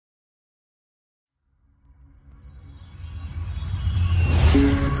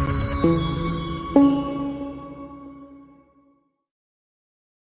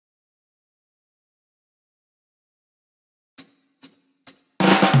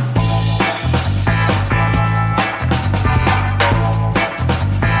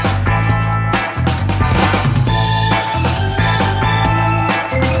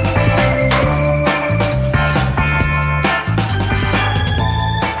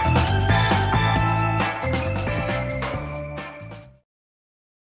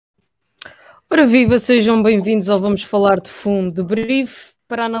Ora viva, sejam bem-vindos ao Vamos Falar de Fundo Debrief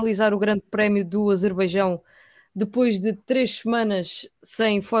para analisar o Grande Prémio do Azerbaijão depois de 3 semanas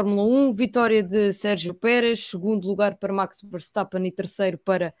sem Fórmula 1, vitória de Sérgio Pérez, segundo lugar para Max Verstappen e terceiro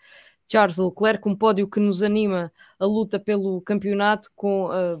para Charles Leclerc, um pódio que nos anima a luta pelo campeonato, com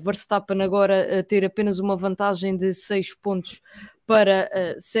Verstappen agora a ter apenas uma vantagem de 6 pontos para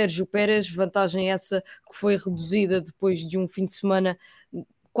Sérgio Pérez, vantagem essa que foi reduzida depois de um fim de semana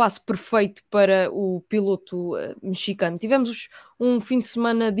quase perfeito para o piloto mexicano. Tivemos um fim de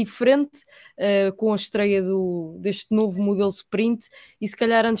semana diferente, com a estreia deste novo modelo sprint, e se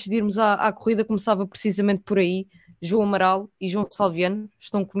calhar antes de irmos à corrida começava precisamente por aí. João Amaral e João Salviano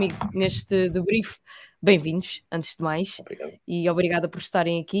estão comigo neste debrief. Bem-vindos, antes de mais. Obrigado. E obrigada por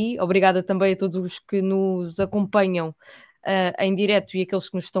estarem aqui. Obrigada também a todos os que nos acompanham em direto e aqueles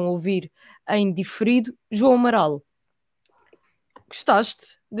que nos estão a ouvir em diferido. João Amaral,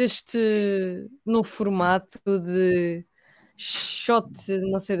 gostaste deste novo formato de shot,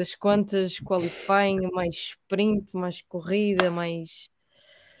 não sei das quantas, qualifying, mais sprint, mais corrida, mais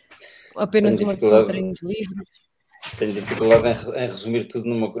apenas uma sessão de treinos livres? Tenho dificuldade em resumir tudo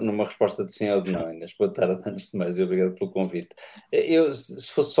numa resposta de sim ou de não. Inês, boa tarde, antes de mais, e obrigado pelo convite. Eu, se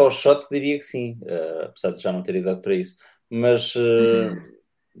fosse só o shot, diria que sim, apesar de já não ter idade para isso. Mas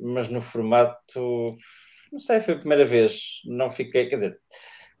no formato, não sei, foi a primeira vez, não fiquei, quer dizer,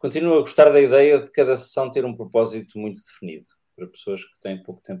 continuo a gostar da ideia de cada sessão ter um propósito muito definido. Para pessoas que têm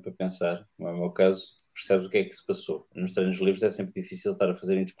pouco tempo a pensar, como é o meu caso, percebes o que é que se passou. Nos treinos livres é sempre difícil estar a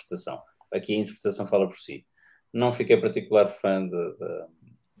fazer interpretação. Aqui a interpretação fala por si. Não fiquei particular fã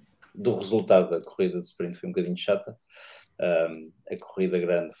do resultado da corrida de sprint, foi um bocadinho chata. A corrida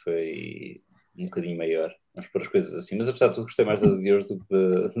grande foi um bocadinho maior, vamos pôr as coisas assim. Mas apesar de tudo, gostei mais da de hoje do que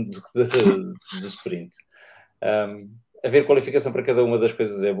do sprint. Haver qualificação para cada uma das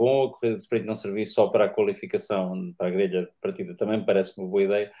coisas é bom. A corrida de sprint não servir só para a qualificação, para a grelha de partida, também me parece uma boa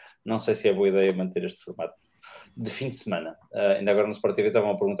ideia. Não sei se é boa ideia manter este formato de fim de semana. Ainda agora no Sport TV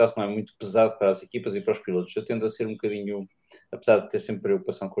estavam a perguntar se não é muito pesado para as equipas e para os pilotos. Eu tendo a ser um bocadinho, apesar de ter sempre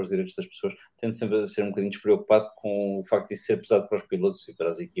preocupação com os direitos das pessoas, tendo sempre a ser um bocadinho despreocupado com o facto de ser pesado para os pilotos e para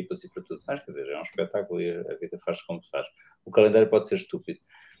as equipas e para tudo mais. Quer dizer, é um espetáculo e a vida faz como faz. O calendário pode ser estúpido.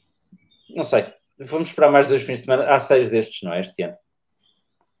 Não sei. Vamos esperar mais 2 fins de semana. Há 6 destes, não é? Este ano.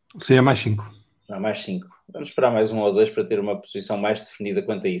 Sim, é mais 5. Há mais 5. Vamos esperar mais 1 ou 2 para ter uma posição mais definida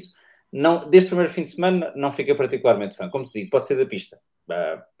quanto a isso. Não, deste primeiro fim de semana não fiquei particularmente fã. Como te digo, pode ser da pista.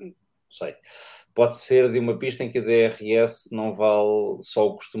 Não sei. Pode ser de uma pista em que a DRS não vale só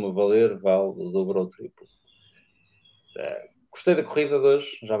o que costuma valer, vale o dobro ou o triplo. Gostei da corrida de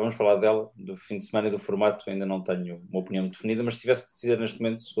hoje, já vamos falar dela, do fim de semana e do formato. Ainda não tenho uma opinião muito definida, mas se tivesse de dizer neste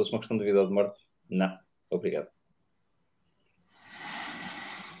momento, se fosse uma questão de vida ou de morte, não. Obrigado.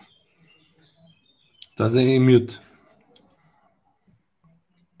 Estás em mute.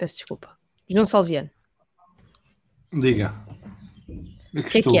 Peço desculpa. João Salviano. Diga. O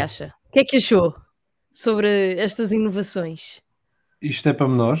que é que acha? O que é que achou sobre estas inovações? Isto é para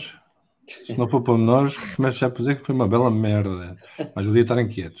menores? Se não for para menores, começo já a dizer que foi uma bela merda. Mas eu devia estar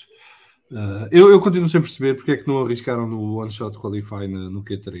inquietos. Eu continuo sem perceber porque é que não arriscaram no One Shot Qualify no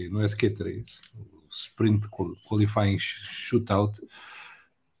Q3, no SQ3, o Sprint Qualifying Shootout.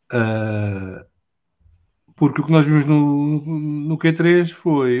 Porque o que nós vimos no Q3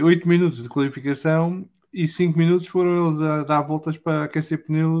 foi 8 minutos de qualificação e 5 minutos foram eles a dar voltas para aquecer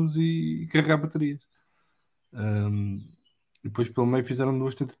pneus e carregar baterias. E depois pelo meio fizeram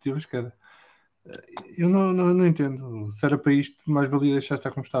 2 tentativas cada. Eu não entendo. Se era para isto, mais valia deixar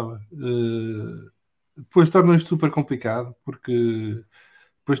estar como estava. Depois torna isto super complicado, porque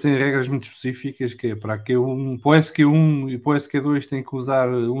depois tem regras muito específicas, que é para Q1, para o SQ1 e para o SQ2 tem que usar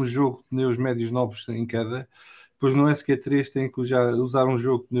um jogo de pneus médios novos em cada. Depois no SQ3 tem que usar um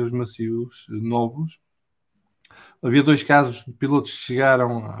jogo de pneus macios novos. Havia 2 casos de pilotos que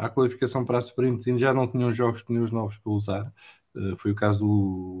chegaram à qualificação para a sprint e já não tinham jogos de pneus novos para usar. Foi o caso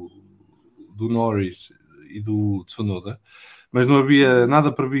do Norris e do Tsunoda. Mas não havia nada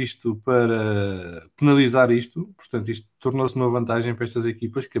previsto para penalizar isto. Portanto, isto tornou-se uma vantagem para estas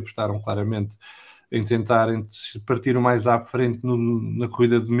equipas que apostaram claramente em tentarem partir o mais à frente na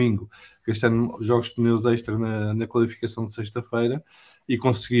corrida de domingo, gastando jogos de pneus extra na qualificação de sexta-feira, e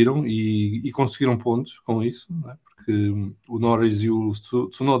conseguiram pontos com isso, não é? Porque o Norris e o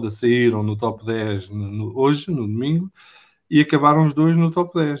Tsunoda saíram no top 10 hoje, no domingo, e acabaram os dois no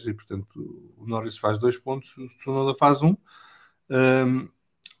top 10. E, portanto, o Norris faz 2 pontos, o Tsunoda faz 1.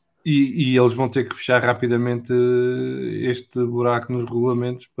 E eles vão ter que fechar rapidamente este buraco nos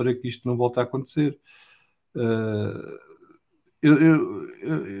regulamentos para que isto não volte a acontecer.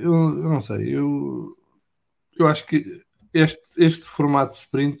 Eu não sei, eu acho que este formato de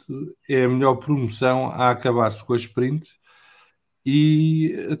sprint é a melhor promoção a acabar-se com a sprint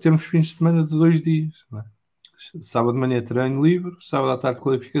e a termos fins de semana de 2 dias. Não é? Sábado de manhã treino livre, sábado à tarde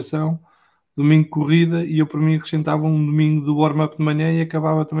qualificação, domingo corrida e eu por mim acrescentava um domingo do warm-up de manhã e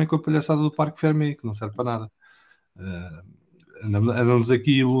acabava também com a palhaçada do Parque Fermé, que não serve para nada. Andamos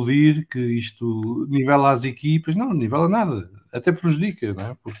aqui a iludir que isto nivela as equipas. Não nivela nada, até prejudica,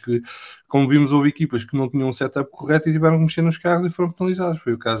 não é? Porque, como vimos, houve equipas que não tinham um setup correto e tiveram que mexer nos carros e foram penalizados.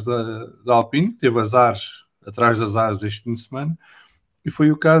 Foi o caso da Alpine, que teve azares atrás das ases este fim de semana, e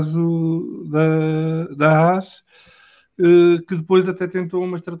foi o caso da Haas, que depois até tentou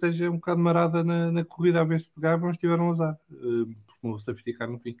uma estratégia um bocado marada na corrida a ver se pegavam, mas tiveram azar, porque não safety car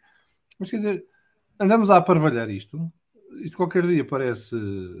no fim. Mas quer dizer, andamos a aparvalhar isto. Isto qualquer dia parece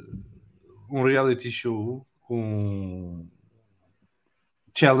um reality show com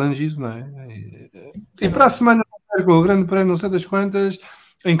challenges, não é? E para a semana com o grande prémio não sei das quantas,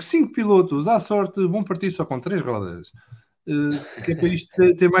 em que 5 pilotos à sorte vão partir só com 3 rodas. Que é para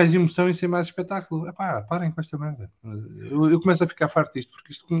isto ter mais emoção e ser mais espetáculo. Epá, parem com esta merda. Eu começo a ficar farto disto,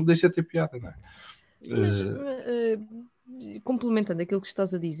 porque isto deixa de ter piada, não é? Mas, complementando aquilo que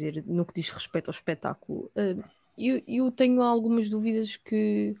estás a dizer no que diz respeito ao espetáculo, eu tenho algumas dúvidas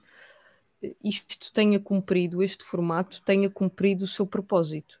que isto tenha cumprido, este formato tenha cumprido o seu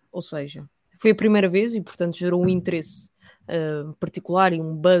propósito. Ou seja, foi a primeira vez e, portanto, gerou um interesse particular e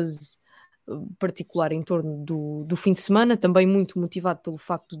um buzz particular em torno do fim de semana, também muito motivado pelo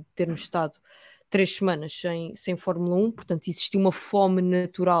facto de termos estado 3 semanas sem Fórmula 1, portanto existiu uma fome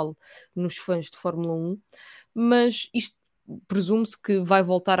natural nos fãs de Fórmula 1, mas isto presume-se que vai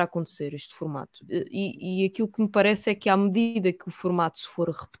voltar a acontecer, este formato. E aquilo que me parece é que à medida que o formato se for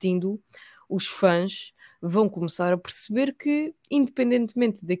repetindo, os fãs vão começar a perceber que,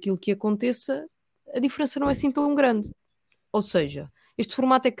 independentemente daquilo que aconteça, a diferença não é assim tão grande. Ou seja, este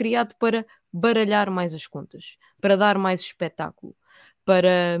formato é criado para baralhar mais as contas, para dar mais espetáculo,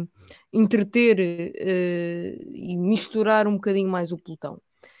 para entreter e misturar um bocadinho mais o pelotão.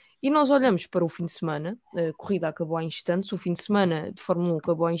 E nós olhamos para o fim de semana, a corrida acabou há instantes, o fim de semana de Fórmula 1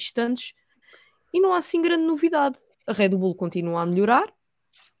 acabou há instantes, e não há assim grande novidade. A Red Bull continua a melhorar,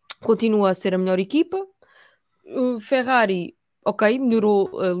 continua a ser a melhor equipa, o Ferrari, ok, melhorou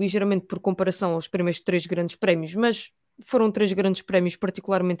ligeiramente por comparação aos primeiros 3 grandes prémios, mas foram 3 grandes prémios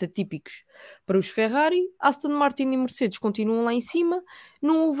particularmente atípicos para os Ferrari. Aston Martin e Mercedes continuam lá em cima.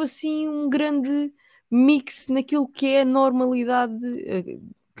 Não houve assim um grande mix naquilo que é a normalidade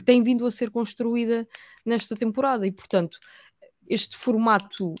que tem vindo a ser construída nesta temporada. E, portanto, este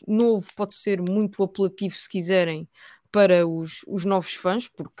formato novo pode ser muito apelativo, se quiserem, para os novos fãs,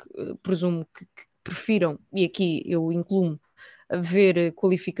 porque presumo que prefiram, e aqui eu incluo-me, a ver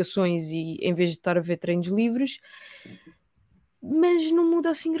qualificações e em vez de estar a ver treinos livres, mas não muda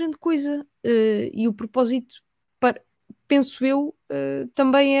assim grande coisa. E o propósito, penso eu,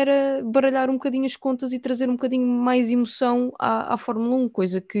 também era baralhar um bocadinho as contas e trazer um bocadinho mais emoção à Fórmula 1,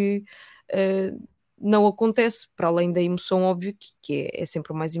 coisa que não acontece, para além da emoção óbvia, que é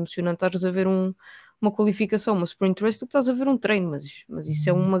sempre mais emocionante estares a ver uma qualificação, uma sprint race, do que estás a ver um treino, mas isso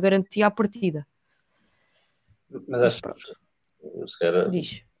é uma garantia à partida. Mas acho que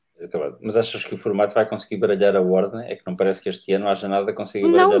diz. Mas achas que o formato vai conseguir baralhar a ordem? É que não parece que este ano haja nada que consiga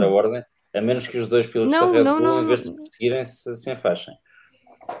baralhar a ordem, a menos que os dois pilotos da Red Bull, em vez de se perseguirem, se enfaixem.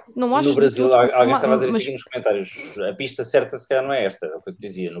 Não acho no Brasil, de todo que alguém estava a dizer isso aqui nos comentários, a pista certa se calhar não é esta, é o que eu te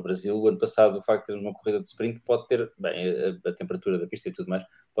dizia. No Brasil, o ano passado, o facto de ter uma corrida de sprint pode ter, bem, a temperatura da pista e tudo mais,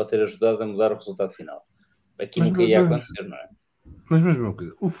 pode ter ajudado a mudar o resultado final. Aqui nunca ia acontecer, não é? Mas mesma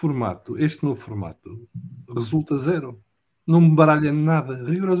coisa, este novo formato, resulta zero. Não me baralha nada,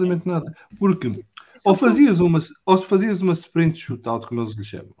 rigorosamente nada. Porque ou fazias uma sprint shootout, como eles lhe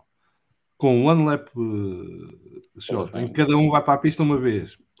chamam, com one lap shot, em que cada um vai para a pista uma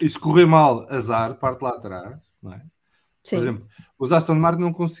vez, e se correr mal, azar, parte lá atrás, não é? Por exemplo, os Aston Martin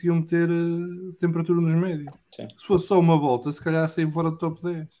não conseguiam meter temperatura nos médios. Sim. Se fosse só uma volta, se calhar saíam fora do top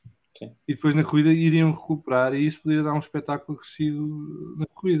 10. Sim. E depois na corrida iriam recuperar e isso poderia dar um espetáculo acrescido na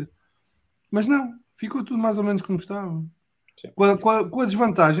corrida. Mas não, ficou tudo mais ou menos como estava. Com a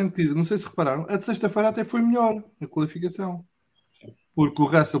desvantagem de que, não sei se repararam, a de sexta-feira até foi melhor a qualificação. Porque o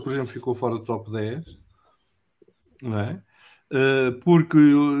Russell, por exemplo, ficou fora do top 10, não é? Porque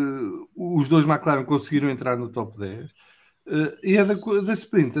os dois McLaren conseguiram entrar no top 10. E a da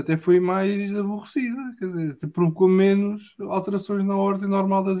sprint até foi mais aborrecida, quer dizer, provocou menos alterações na ordem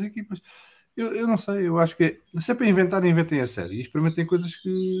normal das equipas. Eu não sei, eu acho que se é para inventar, inventem a série e experimentem coisas que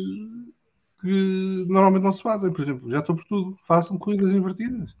que normalmente não se fazem. Por exemplo, já estou por tudo, façam corridas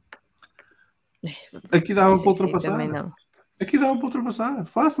invertidas. Aqui dava para ultrapassar. Também não. Aqui dava para ultrapassar.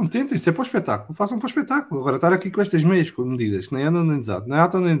 Façam, tentem, isso é para o espetáculo. Façam para o espetáculo. Agora, estar aqui com estas meias medidas que nem andam nem desatam, nem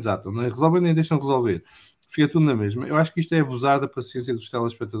atam nem desatam, nem resolvem nem deixam resolver. Fica tudo na mesma. Eu acho que isto é abusar da paciência dos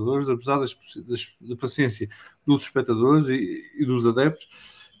telespectadores, abusar da paciência dos espectadores e dos adeptos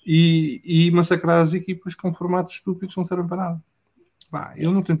e massacrar as equipas com formatos estúpidos que não servem para nada.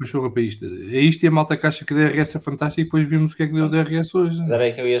 Eu não tenho pachorra para isto. É isto e a malta que acha que a DRS é fantástica e depois vimos o que é que deu o DRS hoje. Mas era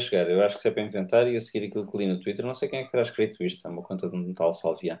aí que eu ia chegar. Eu acho que se é para inventar e a seguir aquilo que li no Twitter, não sei quem é que terá escrito isto, é uma conta de um tal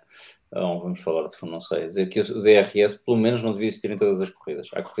Salviano. Vamos falar de fundo, não sei. Dizer que o DRS pelo menos não devia existir em todas as corridas.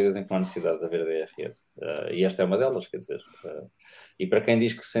 Há corridas em que não há necessidade de haver DRS. E esta é uma delas, quer dizer. E para quem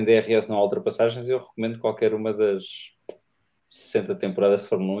diz que sem DRS não há ultrapassagens, eu recomendo qualquer uma das 60 temporadas de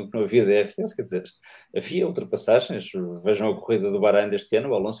Fórmula 1 em que não havia DRS, quer dizer, havia ultrapassagens. Vejam a corrida do Bahrein deste ano,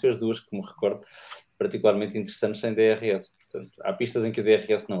 o Alonso fez duas que me recordo particularmente interessantes sem DRS. Portanto, há pistas em que o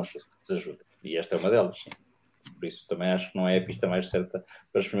DRS não desajuda, e esta é uma delas, sim. Por isso também acho que não é a pista mais certa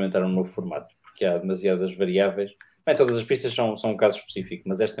para experimentar um novo formato, porque há demasiadas variáveis. Bem, todas as pistas são um caso específico,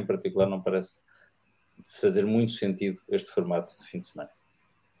 mas esta em particular não parece fazer muito sentido este formato de fim de semana.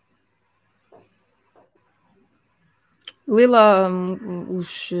 Lê lá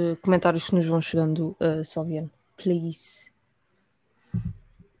os comentários que nos vão chegando, Salviano, please.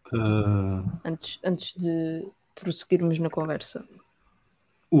 Antes de prosseguirmos na conversa.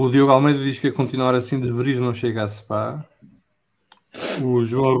 O Diogo Almeida diz que a continuar assim de Debrief não chega a Spa. O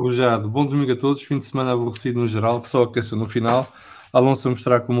João Arrojado, bom domingo a todos, fim de semana aborrecido no geral, que só aqueceu no final. Alonso a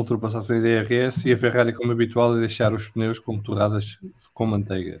mostrar como ultrapassar sem DRS e a Ferrari, como habitual, a deixar os pneus como torradas com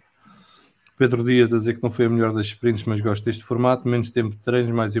manteiga. Pedro Dias a dizer que não foi a melhor das sprints, mas gosto deste formato, menos tempo de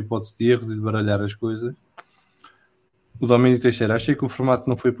treinos, mais hipótese de erros e de baralhar as coisas. O Domínio Teixeira, achei que o formato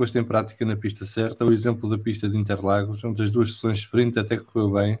não foi posto em prática na pista certa. O exemplo da pista de Interlagos, onde as duas sessões de sprint até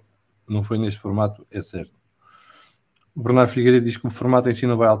correu bem, não foi neste formato, é certo. O Bernardo Figueiredo diz que o formato em si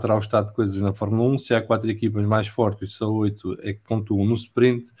não vai alterar o estado de coisas na Fórmula 1. Se há 4 equipas mais fortes e só 8 é que pontuam no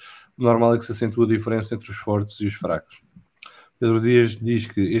sprint, o normal é que se acentua a diferença entre os fortes e os fracos. Pedro Dias diz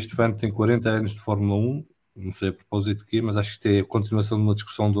que este fã tem 40 anos de Fórmula 1, não sei a propósito de quê, mas acho que isto é a continuação de uma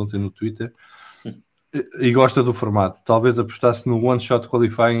discussão de ontem no Twitter, e gosta do formato. Talvez apostasse no one-shot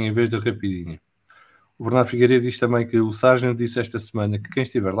qualifying em vez da rapidinha. O Bernardo Figueiredo diz também que o Sargent disse esta semana que quem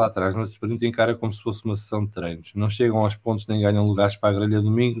estiver lá atrás na sprint encara como se fosse uma sessão de treinos. Não chegam aos pontos nem ganham lugares para a grelha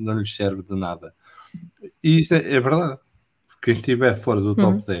domingo, não lhes serve de nada. E isto é verdade. Quem estiver fora do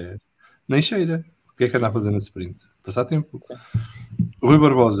top 10 nem cheira. O que é que anda a fazer na sprint? Passar tempo. Rui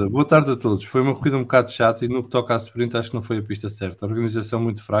Barbosa, boa tarde a todos. Foi uma corrida um bocado chata e no que toca à sprint acho que não foi a pista certa. A organização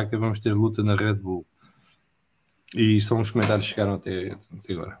muito fraca, vamos ter luta na Red Bull. E são os comentários que chegaram até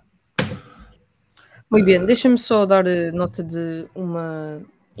agora. Muito bem, deixa-me só dar nota de uma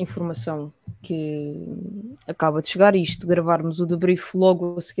informação que acaba de chegar. Isto, gravarmos o debrief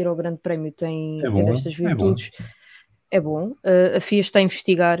logo a seguir ao Grande Prémio tem destas virtudes. É bom. A FIA está a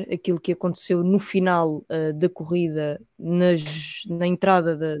investigar aquilo que aconteceu no final da corrida, na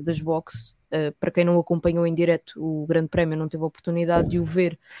entrada das boxes. Para quem não acompanhou em direto o Grande Prémio, não teve a oportunidade de o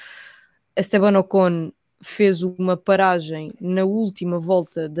ver, Esteban Ocon fez uma paragem na última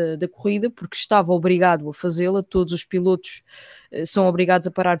volta da corrida, porque estava obrigado a fazê-la. Todos os pilotos são obrigados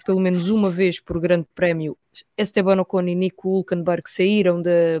a parar pelo menos uma vez por Grande Prémio. Esteban Ocon e Nico Hülkenberg saíram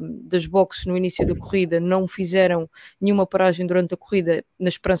das boxes no início da corrida, não fizeram nenhuma paragem durante a corrida, na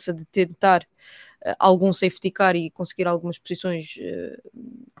esperança de tentar algum safety car e conseguir algumas posições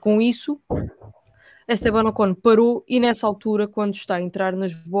com isso. Esteban Ocon parou e nessa altura, quando está a entrar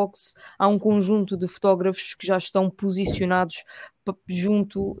nas boxes, há um conjunto de fotógrafos que já estão posicionados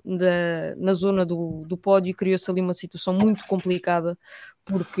junto na zona do pódio e criou-se ali uma situação muito complicada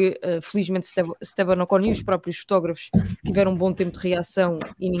porque felizmente Esteban Ocon e os próprios fotógrafos tiveram um bom tempo de reação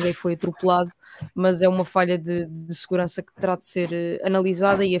e ninguém foi atropelado, mas é uma falha de segurança que terá de ser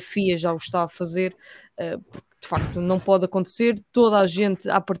analisada e a FIA já o está a fazer, porque de facto não pode acontecer. Toda a gente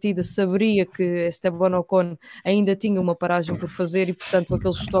à partida saberia que Esteban Ocon ainda tinha uma paragem por fazer e portanto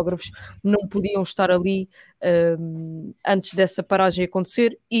aqueles fotógrafos não podiam estar ali antes dessa paragem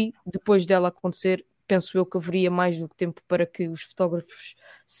acontecer, e depois dela acontecer penso eu que haveria mais do que tempo para que os fotógrafos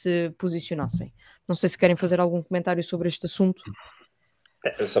se posicionassem. Não sei se querem fazer algum comentário sobre este assunto.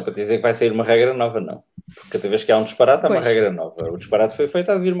 Só para te dizer que vai sair uma regra nova, não. Porque cada vez que há um disparate, há uma regra nova. O disparate foi feito,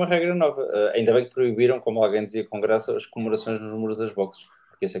 há de vir uma regra nova. Ainda bem que proibiram, como alguém dizia com graça, as comemorações nos muros das boxes.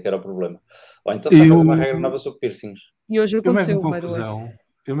 Porque esse é que era o problema. Ou então só fazer uma regra nova sobre piercings. E hoje aconteceu,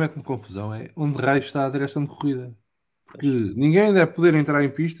 eu meto-me confusão, onde raio está a direção de corrida? Porque ninguém deve poder entrar em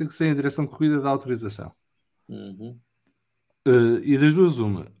pista sem a direção de corrida da autorização. E das duas,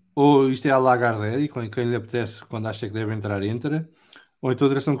 uma. Ou isto é a Lagardère, e quem lhe apetece, quando acha que deve entrar, entra. Ou então a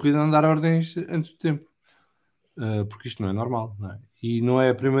direção de corrida não dar ordens antes do tempo. Porque isto não é normal, não é? E não é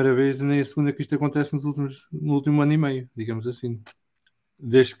a primeira vez nem a segunda que isto acontece no último ano e meio, digamos assim.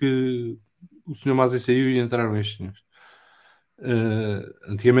 Desde que o Sr. Masi saiu e entraram estes senhores.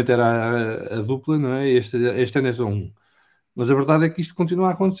 Antigamente era a dupla, não é? Este ano é só um. Mas a verdade é que isto continua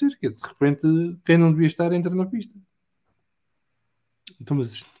a acontecer, que de repente quem não devia estar entra na pista. Então,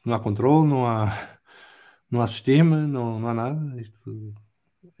 mas não há controle, não há sistema, não há nada. Isto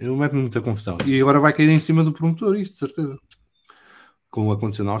eu meto-me muita confusão. E agora vai cair em cima do promotor, isto de certeza. Como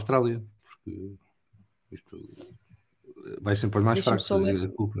aconteceu na Austrália. Porque isto vai sempre aos mais Deixa-me fracos só ler. a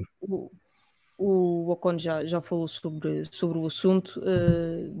culpa. O Ocon já falou sobre o assunto.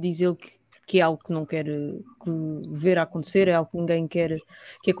 Diz ele que é algo que não quer ver acontecer, é algo que ninguém quer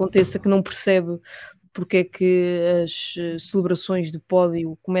que aconteça, que não percebe porque é que as celebrações de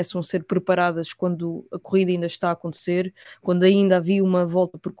pódio começam a ser preparadas quando a corrida ainda está a acontecer, quando ainda havia uma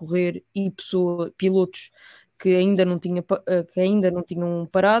volta por correr e pilotos que ainda não tinham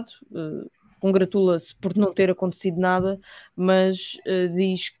parado. Congratula-se por não ter acontecido nada, mas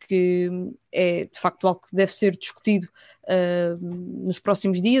diz que é de facto algo que deve ser discutido nos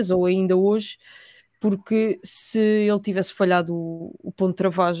próximos dias ou ainda hoje, porque se ele tivesse falhado o ponto de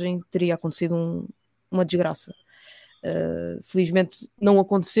travagem, teria acontecido uma desgraça. Felizmente não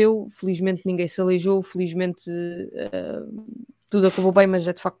aconteceu, felizmente ninguém se aleijou, felizmente tudo acabou bem, mas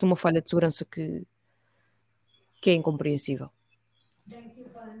é de facto uma falha de segurança que é incompreensível.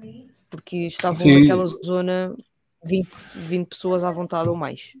 Porque estavam naquela zona 20 pessoas à vontade ou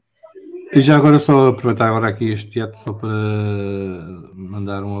mais. E já agora só aproveitar agora aqui este teatro só para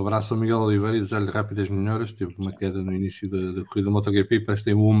mandar um abraço ao Miguel Oliveira e desejar-lhe rápidas melhoras. Teve uma queda no início da corrida do MotoGP e parece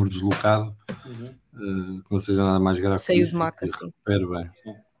que tem o ombro deslocado. Que não seja nada mais grave que isso. Saiu de maca, sim. Recupere bem.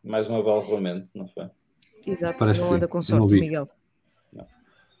 Sim. Mais um abalroamento, não foi? Exato, Parece não sim. anda com sorte o Miguel. Não.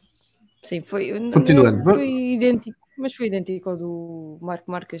 Sim, Continuando. Foi idêntico, mas foi idêntico ao do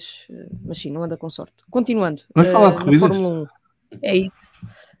Marco Marques, mas sim, não anda com sorte. Continuando, Vamos falar de na corridas? Fórmula 1, é isso.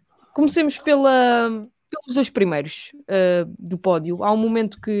 Comecemos pelos dois primeiros do pódio. Há um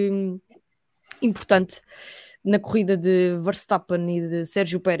momento importante na corrida de Verstappen e de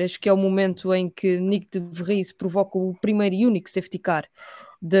Sérgio Pérez, que é o momento em que Nick de Vries provoca o primeiro e único safety car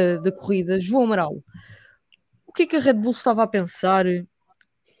da corrida. João Amaral, o que é que a Red Bull estava a pensar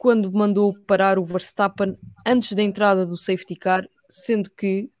quando mandou parar o Verstappen antes da entrada do safety car, sendo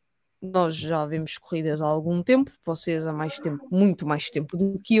que nós já vemos corridas há algum tempo, vocês há mais tempo, muito mais tempo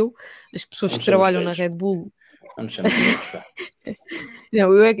do que eu, as pessoas que trabalham na Red Bull. Não me chames velhos.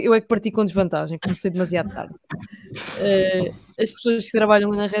 Não, eu é que parti com desvantagem, comecei demasiado tarde. As pessoas que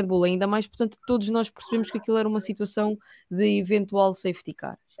trabalham na Red Bull ainda mais, portanto todos nós percebemos que aquilo era uma situação de eventual safety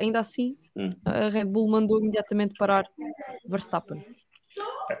car. Ainda assim, a Red Bull mandou imediatamente parar Verstappen.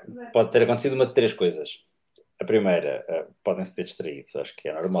 Pode ter acontecido uma de três coisas. A primeira, podem-se ter distraído, acho que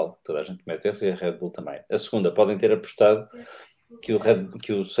é normal, toda a gente comete erros e a Red Bull também. A segunda, podem ter apostado que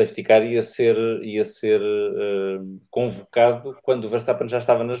o safety car ia ser convocado quando o Verstappen já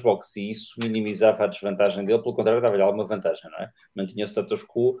estava nas boxes, e isso minimizava a desvantagem dele, pelo contrário, dava-lhe alguma vantagem, não é? Mantinha o status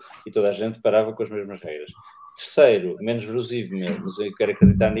quo e toda a gente parava com as mesmas regras. Terceiro, menos verosímil, mas eu quero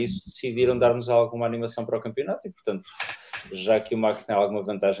acreditar nisso, decidiram dar-nos alguma animação para o campeonato e, portanto, já que o Max tem alguma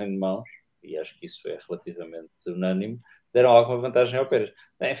vantagem de mãos, e acho que isso é relativamente unânime, deram alguma vantagem ao Pérez.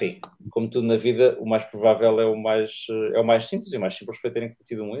 Enfim, como tudo na vida, o mais provável é o mais simples, e o mais simples foi terem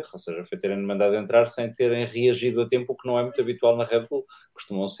cometido um erro, ou seja, foi terem mandado entrar sem terem reagido a tempo, o que não é muito habitual na Red Bull.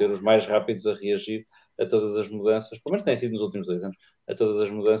 Costumam ser os mais rápidos a reagir a todas as mudanças, pelo menos têm sido nos últimos 2 anos, a todas as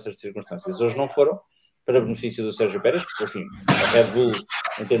mudanças de circunstâncias. Hoje não foram, para benefício do Sérgio Pérez, porque, enfim, a Red Bull,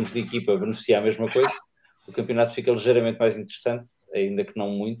 em termos de equipa, beneficia a mesma coisa. O campeonato fica ligeiramente mais interessante, ainda que não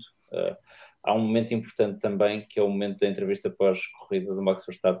muito. Há um momento importante também, que é o momento da entrevista pós-corrida do Max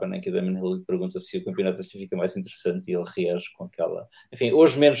Verstappen, em que o Damon Hill pergunta se o campeonato assim fica mais interessante, e ele reage com aquela... Enfim,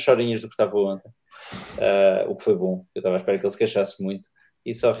 hoje menos chorinhos do que estava ontem, o que foi bom. Eu estava à espera que ele se queixasse muito,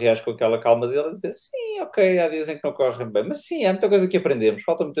 e só reage com aquela calma dele a dizer, sim, ok, há dias em que não correm bem, mas sim, há muita coisa que aprendemos,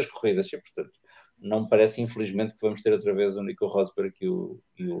 faltam muitas corridas, e portanto não me parece, infelizmente, que vamos ter outra vez o Nico Rosberg e o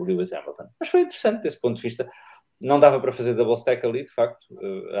Lewis Hamilton. Mas foi interessante desse ponto de vista. Não dava para fazer double stack ali, de facto.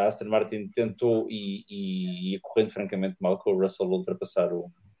 A Aston Martin tentou e ia correndo francamente mal, com o Russell ultrapassar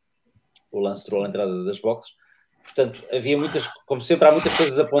o Lance Stroll à entrada das boxes. Portanto, havia como sempre, há muitas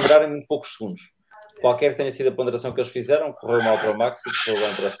coisas a ponderar em muito poucos segundos. Qualquer que tenha sido a ponderação que eles fizeram, correu mal para o Max e correu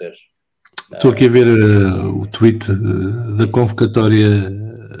bem para o Sérgio. Estou aqui a ver o tweet da convocatória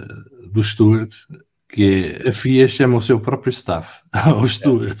dos stewards, que é: a FIA chama o seu próprio staff aos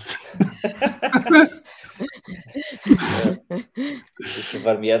stewards. Isto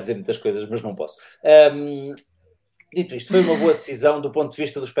levar-me a dizer muitas coisas, mas não posso. Dito isto, foi uma boa decisão do ponto de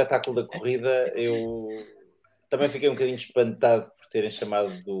vista do espetáculo da corrida. Eu também fiquei um bocadinho espantado por terem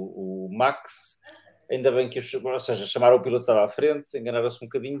chamado o Max. Ainda bem que, ou seja, chamaram o piloto que estava à frente, enganaram-se um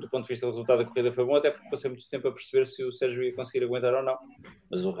bocadinho. Do ponto de vista do resultado da corrida foi bom, até porque passei muito tempo a perceber se o Sérgio ia conseguir aguentar ou não.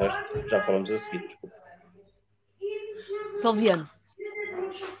 Mas o resto já falamos a seguir. Desculpa. Salviano.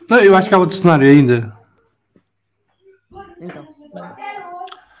 Não, eu acho que há outro cenário ainda. Então.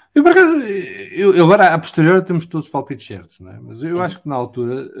 Eu, por acaso, agora, a posterior, temos todos os palpites certos, não é? Mas eu acho que na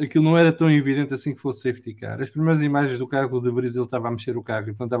altura aquilo não era tão evidente assim que fosse safety car. As primeiras imagens do carro do Debrief, ele estava a mexer o carro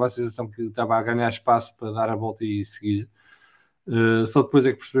e, portanto, dava a sensação que estava a ganhar espaço para dar a volta e seguir. Só depois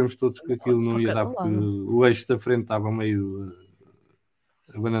é que percebemos todos que aquilo não ia dar, porque o eixo da frente estava meio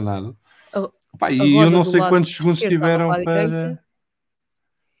abananado. E eu não sei quantos segundos tiveram para...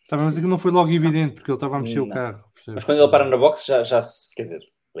 Mas aquilo não foi logo evidente, porque ele estava a mexer o carro. Percebe? Mas quando ele para na box, já quer dizer...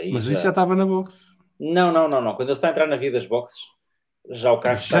 Mas isso já estava na box. Não. Quando ele está a entrar na via das boxes, já o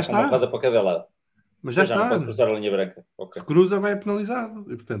carro está com uma roda para cada lado. Mas já está. Não pode cruzar a linha branca. Okay. Se cruza, vai penalizado.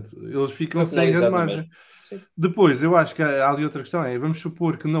 E, portanto, eles ficam sem grande margem. Depois, eu acho que há ali outra questão. Vamos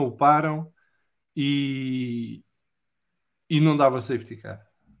supor que não o param e não dava safety car.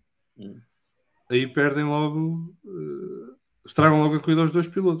 Aí perdem logo... estragam logo a corrida aos dois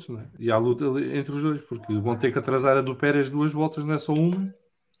pilotos, não é? E há luta entre os dois, porque vão ter que atrasar a do Pérez 2 voltas, não é só uma.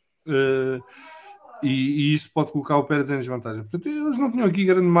 E isso pode colocar o Pérez em desvantagem. Portanto, eles não tinham aqui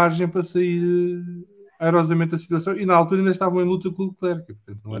grande margem para sair airosamente da situação, e na altura ainda estavam em luta com o Leclerc,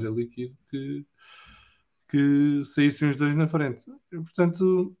 portanto não era líquido que saíssem os dois na frente.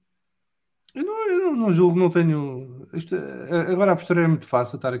 Portanto, eu não julgo, não tenho... agora a posterior é muito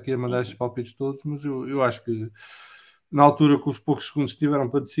fácil estar aqui a mandar estes palpites todos, mas eu acho que na altura, com os poucos segundos que tiveram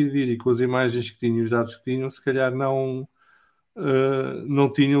para decidir e com as imagens que tinham e os dados que tinham, se calhar não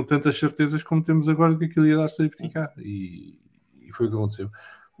tinham tantas certezas como temos agora de que aquilo ia dar safety car. E foi o que aconteceu.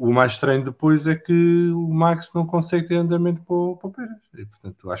 O mais estranho depois é que o Max não consegue ter andamento para o Pérez. E,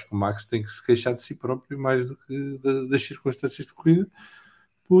 portanto, acho que o Max tem que se queixar de si próprio mais do que das circunstâncias de corrida,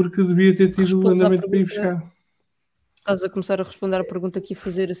 porque devia ter tido o andamento para ir buscar. Estás a começar a responder à pergunta que ia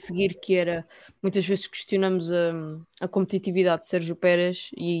fazer a seguir, que era: muitas vezes questionamos a competitividade de Sérgio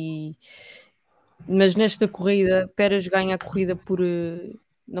Pérez, mas nesta corrida, Pérez ganha a corrida por,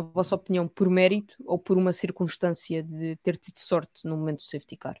 na vossa opinião, por mérito ou por uma circunstância de ter tido sorte no momento do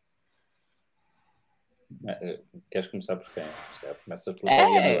safety car? Queres começar por quem? Começa pelo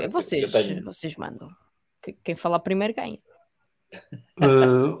Salviano. Vocês mandam. Quem falar primeiro ganha.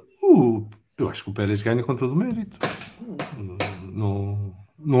 Eu acho que o Pérez ganha com todo o mérito.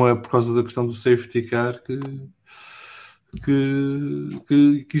 Não é por causa da questão do safety car que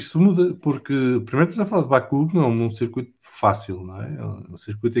isso muda, porque primeiro estamos a falar de Baku, que não é um circuito fácil, não é? É um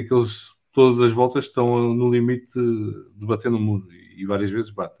circuito em que todas as voltas estão no limite de bater no muro e várias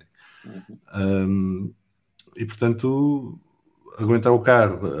vezes batem. E portanto, aguentar o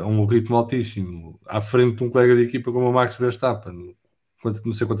carro a um ritmo altíssimo à frente de um colega de equipa como o Max Verstappen,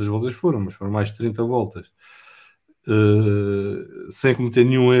 não sei quantas voltas foram, mas foram mais de 30 voltas, sem cometer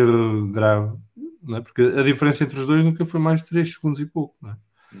nenhum erro grave, não é? Porque a diferença entre os dois nunca foi mais de 3 segundos e pouco, não é?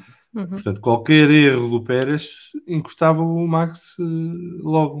 Portanto, qualquer erro do Pérez encostava o Max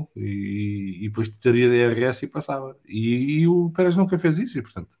logo e depois teria DRS e passava. E o Pérez nunca fez isso, e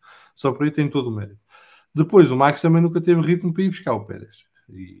portanto, só por aí tem todo o mérito. Depois, o Max também nunca teve ritmo para ir buscar o Pérez.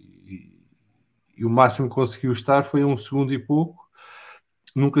 E o máximo que conseguiu estar foi a 1 segundo e pouco.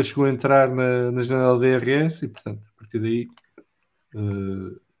 Nunca chegou a entrar na janela DRS e, portanto, a partir daí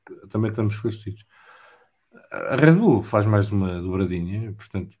também estamos esclarecidos. A Red Bull faz mais uma dobradinha,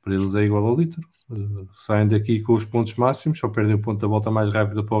 portanto, para eles é igual ao litro. Saem daqui com os pontos máximos, só perdem o ponto da volta mais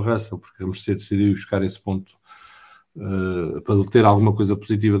rápida para o Russell, porque a Mercedes decidiu buscar esse ponto para ter alguma coisa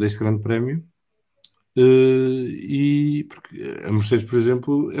positiva deste grande prémio. E porque a Mercedes, por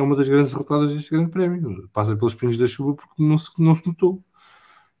exemplo, é uma das grandes derrotadas deste grande prémio. Passa pelos pingos da chuva porque não se notou.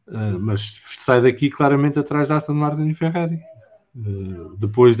 Mas sai daqui claramente atrás da Aston Martin e Ferrari.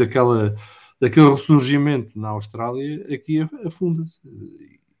 Depois daquele ressurgimento na Austrália, aqui afunda-se.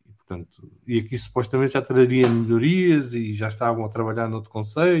 E aqui supostamente já traria melhorias e já estavam a trabalhar noutro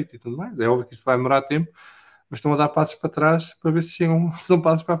conceito e tudo mais. É óbvio que isso vai demorar tempo, mas estão a dar passos para trás para ver se dão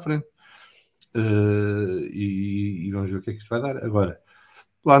passos para a frente. E vamos ver o que é que isto vai dar. Agora,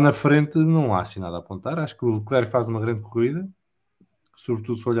 lá na frente não há assim nada a apontar. Acho que o Leclerc faz uma grande corrida,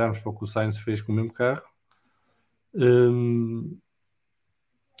 sobretudo se olharmos para o que o Sainz fez com o mesmo carro.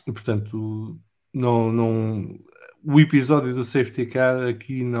 E, portanto, o episódio do safety car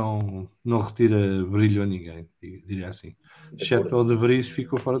aqui não retira brilho a ninguém, diria assim. Exceto o De Vries,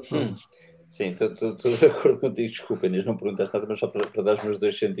 ficou fora de prova. Sim, estou de acordo contigo. Desculpa, Inês, não perguntaste nada, mas só para dar os meus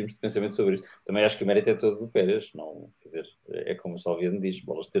 2 centímetros de pensamento sobre isto. Também acho que o mérito é todo do Pérez. Não, quer dizer, é como o Salviano diz,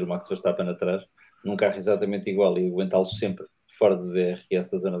 bolas de ter o Max Verstappen atrás, num carro exatamente igual e aguentá-lo sempre fora do DRS,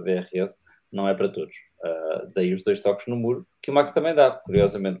 da zona de DRS, não é para todos. Daí os 2 toques no muro, que o Max também dá,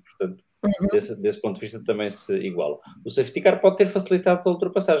 curiosamente. Portanto, desse ponto de vista também se iguala. O safety car pode ter facilitado a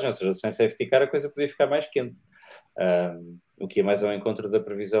ultrapassagem, ou seja, sem safety car a coisa podia ficar mais quente. O que é mais ao encontro da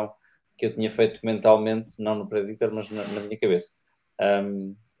previsão que eu tinha feito mentalmente, não no Predictor, mas na minha cabeça.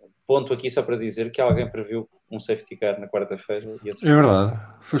 Ponto aqui só para dizer que alguém previu um safety car na quarta-feira. É verdade,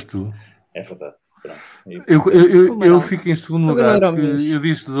 foste tu. É verdade. Pronto. Eu fico em segundo lugar, porque eu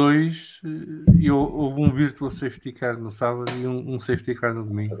disse 2 e houve um virtual safety car no sábado e um safety car no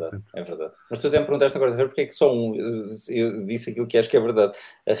domingo. É verdade. Mas tu até me perguntaste agora porque é que só um. Eu disse aquilo que acho que é verdade.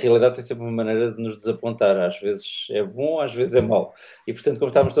 A realidade tem sempre uma maneira de nos desapontar. Às vezes é bom, às vezes é mau. E portanto, como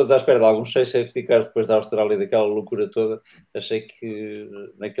estávamos todos à espera de alguns 6 safety cars depois da Austrália e daquela loucura toda, achei que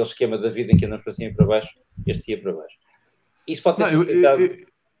naquele esquema da vida em que andamos para cima e para baixo, este ia para baixo. Isso pode ter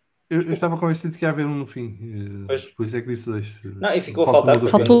facilitado. Eu estava convencido que ia haver um no fim. Por isso é que disse 2. Não, e ficou a faltar.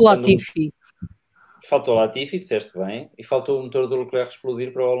 Faltou o Latifi. Faltou o Latifi, disseste bem, e faltou o motor do Leclerc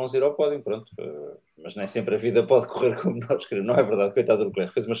explodir para o Alonso ir ao pódio, pronto. Mas nem sempre a vida pode correr como nós queremos. Não é verdade, coitado do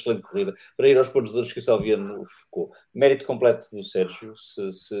Leclerc, fez uma excelente corrida para ir aos pontos de outros que o Salviano focou. Mérito completo do Sérgio.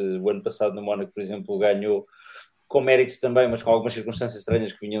 Se o ano passado no Mónaco, por exemplo, ganhou com mérito também, mas com algumas circunstâncias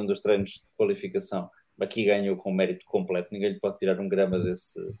estranhas que vinham dos treinos de qualificação, aqui ganhou com mérito completo. Ninguém lhe pode tirar um grama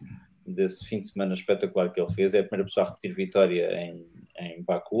desse fim de semana espetacular que ele fez. É a primeira pessoa a repetir vitória em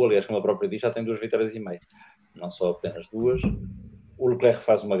Baku. Aliás, como a própria diz, já tem 2 vitórias e meia, não só apenas 2. O Leclerc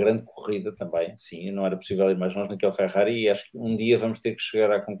faz uma grande corrida também, sim, não era possível ir mais longe naquele Ferrari, e acho que um dia vamos ter que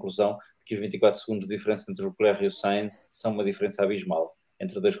chegar à conclusão de que os 24 segundos de diferença entre o Leclerc e o Sainz são uma diferença abismal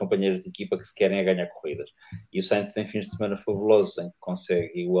entre 2 companheiros de equipa que se querem a ganhar corridas. E o Sainz tem fins de semana fabulosos em que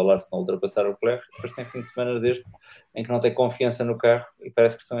consegue igualar-se não ultrapassar o Leclerc, e depois tem fins de semana deste em que não tem confiança no carro e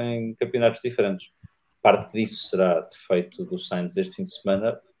parece que estão em campeonatos diferentes. Parte disso será defeito do Sainz este fim de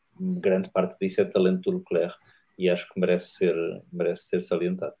semana, grande parte disso é talento do Leclerc e acho que merece ser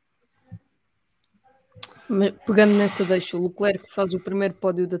salientado. Pegando nessa deixa, o Leclerc faz o primeiro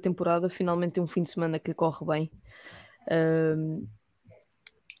pódio da temporada, finalmente tem um fim de semana que corre bem.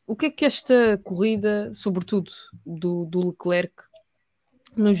 O que é que esta corrida, sobretudo do Leclerc,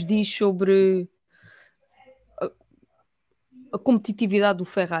 nos diz sobre a competitividade do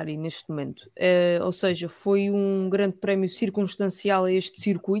Ferrari neste momento? Ou seja, foi um grande prémio circunstancial a este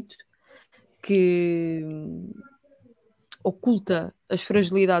circuito que oculta as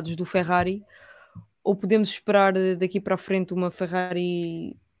fragilidades do Ferrari, ou podemos esperar daqui para a frente uma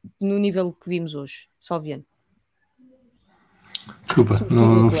Ferrari no nível que vimos hoje? Salviano. Desculpa,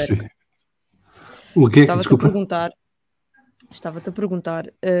 não percebi. O quê? Estava-te a perguntar.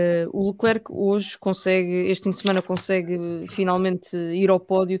 O Leclerc hoje este fim de semana consegue finalmente ir ao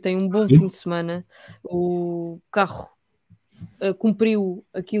pódio, tem um bom fim de semana. O carro cumpriu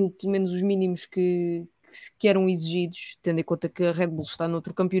aquilo, pelo menos os mínimos que eram exigidos, tendo em conta que a Red Bull está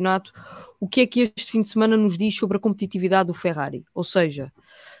noutro campeonato. O que é que este fim de semana nos diz sobre a competitividade do Ferrari? Ou seja,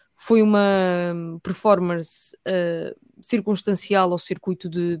 foi uma performance circunstancial ao circuito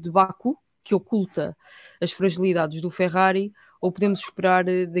de Baku, que oculta as fragilidades do Ferrari, ou podemos esperar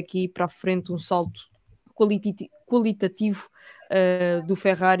daqui para a frente um salto qualitativo do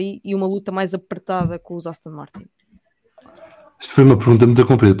Ferrari e uma luta mais apertada com os Aston Martin? Isto foi uma pergunta muito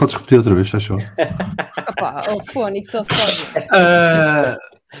comprida. Podes repetir outra vez, achou? O Fónix só se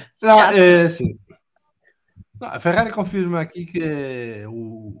é assim. A Ferrari confirma aqui que é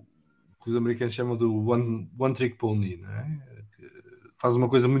o que os americanos chamam do one trick pony, não é? Que faz uma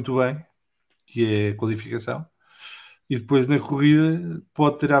coisa muito bem, que é a qualificação, e depois na corrida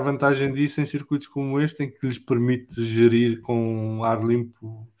pode ter a vantagem disso em circuitos como este, em que lhes permite gerir com ar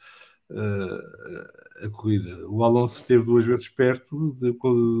limpo a corrida. O Alonso esteve 2 vezes perto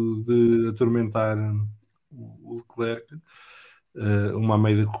de atormentar o Leclerc, uma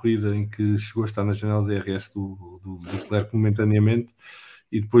meia da corrida em que chegou a estar na janela de DRS do Leclerc momentaneamente,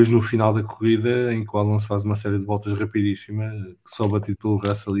 e depois no final da corrida em que o Alonso faz uma série de voltas rapidíssima, só batido pelo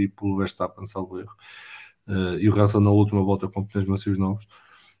Russell e pelo Verstappen, salvo erro, e o Russell na última volta com pneus macios novos,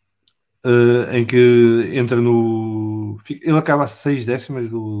 em que entra no... ele acaba a 6 décimas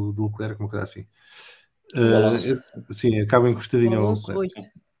do Leclerc, uma coisa assim. O Alonso. Sim, acaba encostadinho ao Alonso, Leclerc.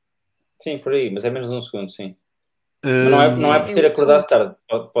 8. Sim, por aí, mas é menos de um segundo, sim. Mas não é por ter acordado tarde,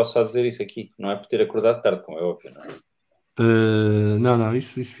 posso só dizer isso aqui, não é por ter acordado tarde, como é óbvio, não é? Não,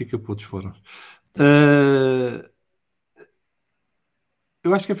 isso fica por outros fóruns.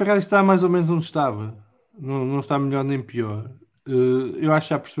 Eu acho que a Ferrari está mais ou menos onde estava, não está melhor nem pior. Eu acho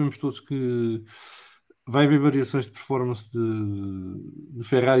que já percebemos todos que vai haver variações de performance de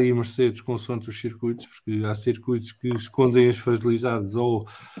Ferrari e Mercedes consoante os circuitos, porque há circuitos que escondem as fragilidades ou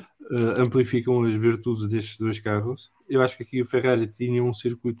amplificam as virtudes destes dois carros. Eu acho que aqui o Ferrari tinha um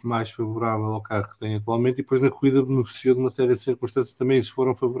circuito mais favorável ao carro que tem atualmente e depois na corrida beneficiou de uma série de circunstâncias também que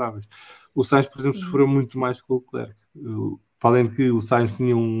foram favoráveis. O Sainz, por exemplo, sofreu muito mais que o Leclerc. Além de que o Sainz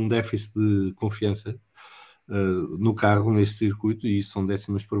tinha um déficit de confiança no carro neste circuito, e isso são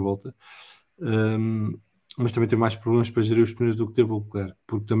décimas por volta, mas também tem mais problemas para gerir os pneus do que teve o Leclerc,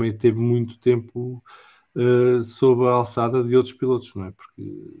 porque também teve muito tempo sob a alçada de outros pilotos, não é? Porque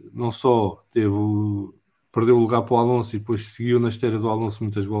não só perdeu o lugar para o Alonso e depois seguiu na esteira do Alonso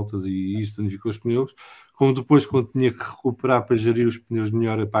muitas voltas e isso danificou os pneus, como depois, quando tinha que recuperar para gerir os pneus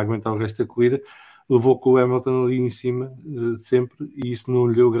melhor para aguentar o resto da corrida, levou com o Hamilton ali em cima sempre, e isso não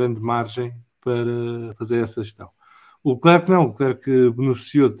lhe deu grande margem para fazer essa gestão. O Leclerc não, o Leclerc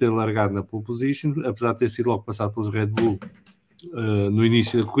beneficiou de ter largado na pole position, apesar de ter sido logo passado pelos Red Bull no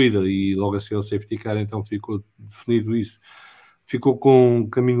início da corrida e logo a seguir ao safety car, então ficou definido isso. Ficou com um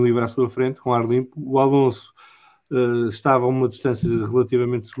caminho livre à sua frente, com ar limpo. O Alonso estava a uma distância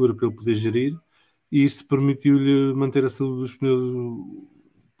relativamente segura para ele poder gerir, e isso permitiu-lhe manter a saúde dos pneus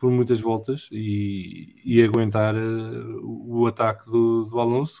por muitas voltas e aguentar o ataque do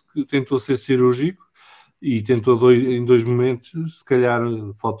Alonso, que tentou ser cirúrgico e tentou em dois momentos, se calhar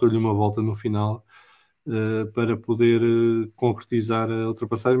faltou-lhe uma volta no final para poder concretizar a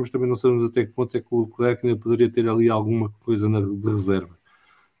ultrapassagem, mas também não sabemos até que ponto é que o Leclerc ainda poderia ter ali alguma coisa de reserva.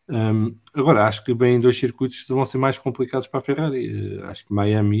 Agora, acho que bem, dois circuitos vão ser mais complicados para a Ferrari. Acho que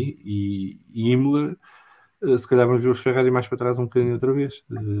Miami e Imola, se calhar vamos ver os Ferrari mais para trás um bocadinho outra vez.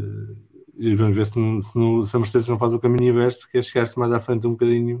 E vamos ver se a Mercedes não faz o caminho inverso, que é chegar-se mais à frente um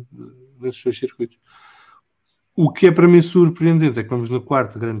bocadinho nesses dois circuitos. O que é para mim surpreendente é que vamos no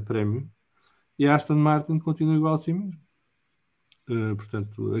quarto grande prémio e a Aston Martin continua igual assim mesmo.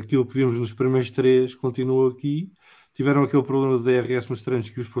 Portanto, aquilo que vimos nos primeiros três continuou aqui. Tiveram aquele problema do DRS nos treinos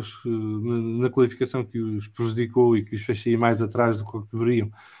que os pôs na qualificação, que os prejudicou e que os fez sair mais atrás do que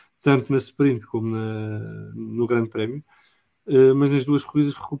deveriam, tanto na sprint como no Grande Prémio. Mas nas duas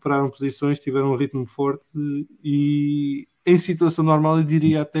corridas recuperaram posições, tiveram um ritmo forte e em situação normal eu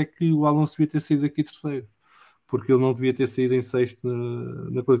diria até que o Alonso devia ter saído aqui terceiro, porque ele não devia ter saído em sexto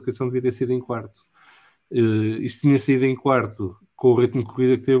na qualificação, devia ter sido em quarto. E se tinha saído em quarto com o ritmo de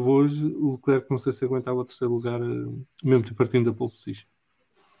corrida que teve hoje, o Leclerc não sei se aguentava o terceiro lugar, mesmo partindo da pole position.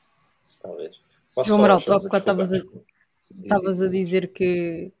 Talvez. João Amaral, tu há bocado estavas a dizer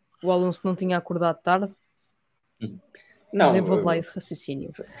que o Alonso não tinha acordado tarde. Não, desenvolve lá esse raciocínio.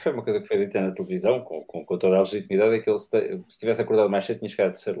 Foi uma coisa que foi dita na televisão, com toda a legitimidade, é que ele, se tivesse acordado mais cedo, tinha chegado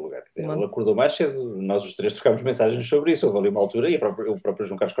a terceiro lugar. Quer dizer, ele acordou mais cedo, nós os três trocámos mensagens sobre isso. Houve ali uma altura, e o próprio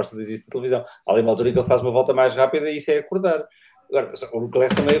João Carlos Costa diz isso na televisão, há ali uma altura em que ele faz uma volta mais rápida e isso é acordar. Agora, o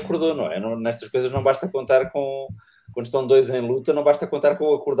Leclerc também acordou, não é? Nestas coisas não basta contar com... Quando estão dois em luta, não basta contar com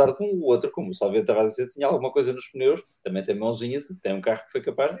o acordar de um ou outro, como o Salveiro estava a dizer, tinha alguma coisa nos pneus, também tem mãozinhas, tem um carro que foi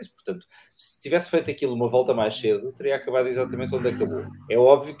capaz disso. Portanto, se tivesse feito aquilo uma volta mais cedo, teria acabado exatamente onde acabou. É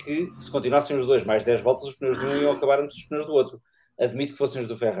óbvio que, se continuassem os dois mais 10 voltas, os pneus de um iam acabar antes dos pneus do outro. Admito que fossem os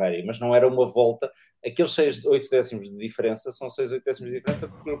do Ferrari, mas não era uma volta. Aqueles 6, 8 décimos de diferença são 6, 8 décimos de diferença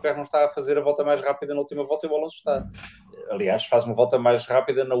porque o carro não está a fazer a volta mais rápida na última volta e o Alonso está. Aliás, faz uma volta mais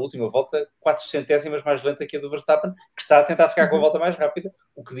rápida na última volta, 4 centésimas mais lenta que a do Verstappen, que está a tentar ficar com a volta mais rápida,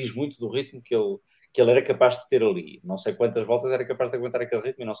 o que diz muito do ritmo que ele era capaz de ter ali. Não sei quantas voltas era capaz de aguentar aquele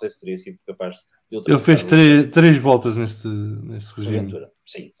ritmo e não sei se teria sido capaz de ultrapassar. Ele fez 3 voltas nesse regime.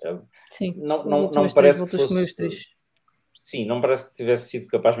 Sim. Não me parece que fosse... Sim, não me parece que tivesse sido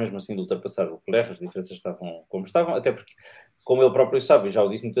capaz mesmo assim de ultrapassar o Leclerc. As diferenças estavam como estavam, até porque, como ele próprio sabe, e já o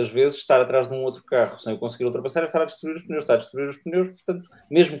disse muitas vezes, estar atrás de um outro carro sem o conseguir ultrapassar é estar a destruir os pneus. Está a destruir os pneus, portanto,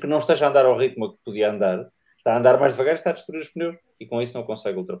 mesmo que não esteja a andar ao ritmo que podia andar, está a andar mais devagar e está a destruir os pneus e com isso não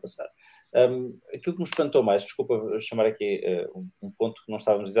consegue ultrapassar. Aquilo que me espantou mais, desculpa chamar aqui um ponto que não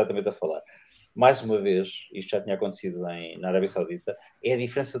estávamos exatamente a falar, mais uma vez, isto já tinha acontecido na Arábia Saudita, é a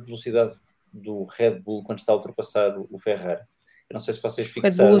diferença de velocidade do Red Bull quando está a ultrapassar o Ferrari. Eu não sei se vocês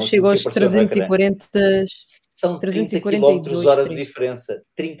fixaram... Red Bull chegou aos 340... São 30 km 342, hora de 3. diferença.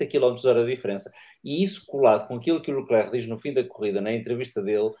 30 km hora de diferença. E isso colado com aquilo que o Leclerc diz no fim da corrida, na entrevista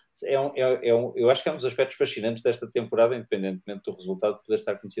dele, eu acho que é um dos aspectos fascinantes desta temporada, independentemente do resultado poder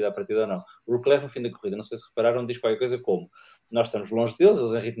estar conhecido à partida ou não. O Leclerc no fim da corrida, não sei se repararam, diz qualquer coisa como: nós estamos longe deles,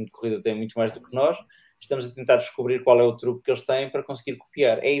 eles em ritmo de corrida têm muito mais do que nós, estamos a tentar descobrir qual é o truque que eles têm para conseguir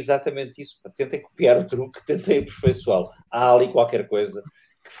copiar. É exatamente isso. Tentem copiar o truque, tentem aperfeiçoá-lo. Há ali qualquer coisa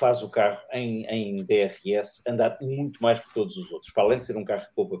que faz o carro em DRS andar muito mais que todos os outros, para além de ser um carro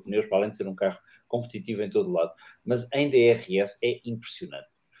que poupa pneus, para além de ser um carro competitivo em todo lado, mas em DRS é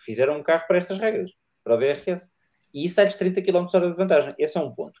impressionante. Fizeram um carro para estas regras, para o DRS, e isso dá-lhes 30 km h de vantagem. Esse é um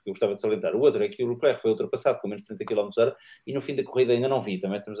ponto que eu gostava de salientar. O outro é que o Leclerc foi ultrapassado com menos de 30 km h e no fim da corrida ainda não vi,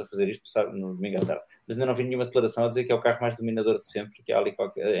 também estamos a fazer isto no domingo à tarde, mas ainda não vi nenhuma declaração a dizer que é o carro mais dominador de sempre, que há ali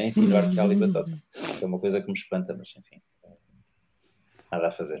a insinuar que há ali batota. É uma coisa que me espanta, mas enfim, nada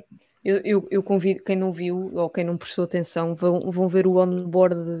a fazer. Eu convido quem não viu ou quem não prestou atenção, vão ver o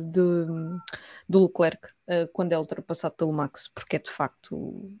on-board do Leclerc quando é ultrapassado pelo Max, porque é de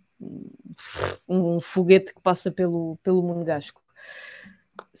facto um foguete que passa pelo monegasco.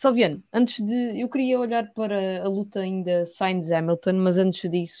 Salviano, eu queria olhar para a luta ainda Sainz-Hamilton, mas antes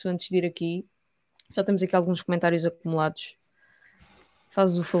disso, antes de ir aqui, já temos aqui alguns comentários acumulados.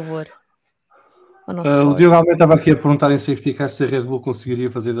 Fazes o favor. O Diogo Almeida estava aqui a perguntar em safety car se a Red Bull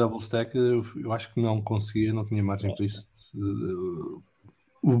conseguiria fazer double stack. Eu acho que não conseguia, não tinha margem para isso.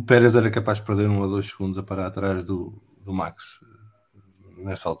 O Pérez era capaz de perder 1 a 2 segundos a parar atrás do Max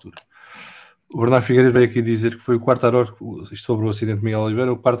nessa altura. O Bernardo Figueiredo veio aqui dizer que foi o Quartararo, isto sobre o acidente de Miguel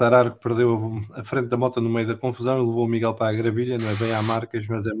Oliveira, o Quartararo que perdeu a frente da moto no meio da confusão e levou o Miguel para a gravilha. Não é bem à marcas,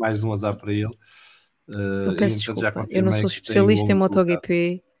 mas é mais um azar para ele. Eu peço desculpa, eu não sou especialista em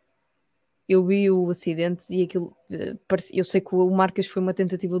MotoGP. Eu vi o acidente e aquilo, eu sei que o Marques foi uma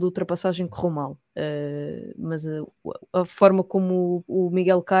tentativa de ultrapassagem que correu mal, mas a forma como o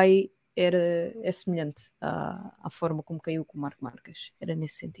Miguel cai é semelhante à forma como caiu com o Marco Marques, era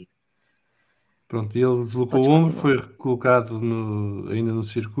nesse sentido. Pronto, ele deslocou o ombro, foi colocado ainda no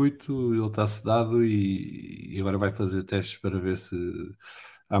circuito, ele está sedado e agora vai fazer testes para ver se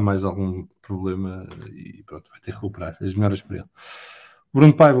há mais algum problema e pronto, vai ter que recuperar. As melhoras para ele.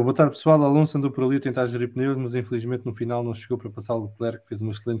 Bruno Paiva, boa tarde pessoal. Alonso andou por ali a tentar gerir pneus, mas infelizmente no final não chegou para passar o Leclerc, que fez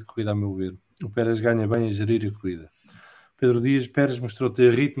uma excelente corrida a meu ver. O Pérez ganha bem a gerir a corrida. Pedro Dias, Pérez mostrou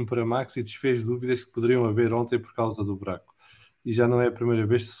ter ritmo para Max e desfez dúvidas que poderiam haver ontem por causa do buraco. E já não é a primeira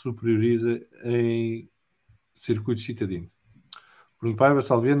vez que se superioriza em circuitos citadinos. Bruno Paiva,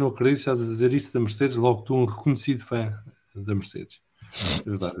 Salviano, não acredito que estás a dizer isso da Mercedes, logo tu um reconhecido fã da Mercedes. É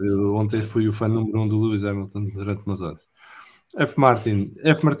verdade, eu ontem fui o fã número 1 do Lewis Hamilton durante umas horas. F.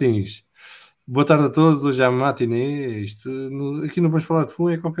 Martins, boa tarde a todos, hoje é a matinê, aqui não vamos falar de fumo,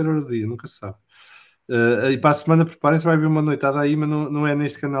 é a qualquer hora do dia, nunca se sabe. E para a semana preparem-se, vai haver uma noitada aí, mas não é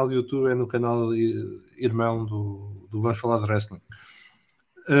neste canal do YouTube, é no canal irmão do Vamos Falar de Wrestling.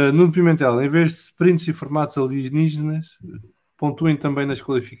 Nuno Pimentel, em vez de sprints e formatos alienígenas, pontuem também nas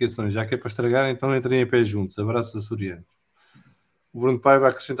qualificações, já que é para estragar, então entrem em pé juntos. Abraços açorianos. O Bruno Paiva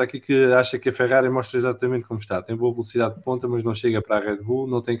acrescenta aqui que acha que a Ferrari mostra exatamente como está. Tem boa velocidade de ponta, mas não chega para a Red Bull,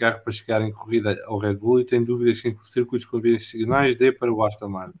 não tem carro para chegar em corrida ao Red Bull e tem dúvidas que em circuitos convencionais dê para o Aston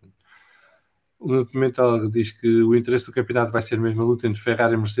Martin. O Nuno Pimentel diz que o interesse do campeonato vai ser a mesma luta entre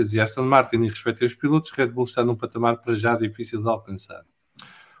Ferrari, Mercedes e Aston Martin e respeito aos pilotos. Red Bull está num patamar para já difícil de alcançar.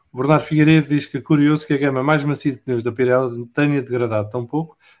 O Bernardo Figueiredo diz que é curioso que a gama mais macia de pneus da Pirelli tenha degradado tão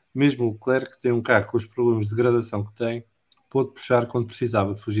pouco, mesmo o Leclerc, que tem um carro com os problemas de degradação que tem, pôde puxar quando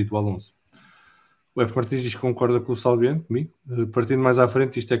precisava de fugir do Alonso. O F. Martins diz que concorda com o Salviano, comigo. Partindo mais à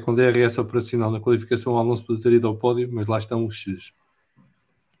frente, isto é com DRS operacional na qualificação, o Alonso poderia ter ido ao pódio, mas lá estão os X.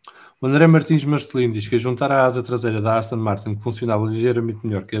 O André Martins Marcelino diz que a juntar a asa traseira da Aston Martin, que funcionava ligeiramente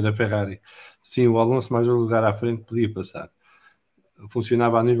melhor que a da Ferrari, sim, o Alonso mais um lugar à frente podia passar.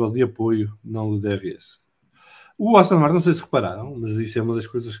 Funcionava a nível de apoio, não do DRS. O Aston Martin, não sei se repararam, mas isso é uma das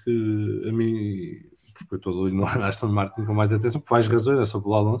coisas que a mim, porque eu estou doido no Aston Martin com mais atenção, por várias razões, é só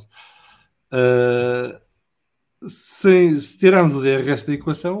pelo Alonso. Se tirarmos o DRS da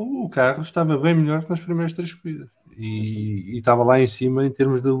equação, o carro estava bem melhor que nas primeiras 3 corridas e estava lá em cima em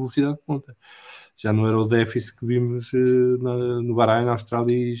termos de velocidade de ponta. Já não era o déficit que vimos no Bahrein, na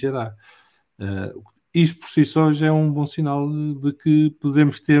Austrália e Jeddah. Isto por si só já é um bom sinal de que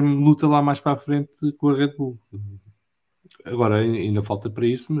podemos ter luta lá mais para a frente com a Red Bull. Agora ainda falta para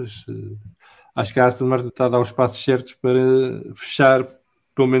isso, mas acho que a Aston Martin está a dar os passos certos para fechar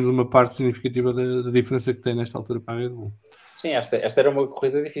pelo menos uma parte significativa da diferença que tem nesta altura para a Red Bull. Sim, esta era uma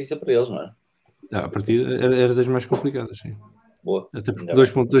corrida difícil para eles, não é? A partida era das mais complicadas, sim. Boa. Até porque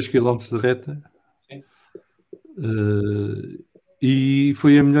 2.2 km de reta. Sim. E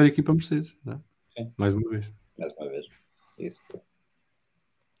foi a melhor equipa Mercedes, não é? Sim. Mais uma vez. Isso.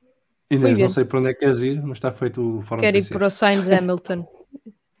 Inês, não sei para onde é que queres ir, mas está feito o Fórum Quero ir TCF. para o Sainz Hamilton.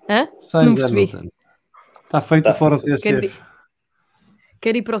 Hã? Não Sainz percebi. Hamilton. Está feito o Fórum TCF.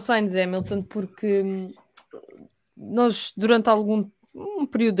 Quero ir para o Sainz Hamilton porque nós, durante um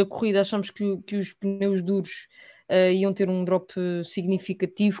período da corrida, achamos que os pneus duros iam ter um drop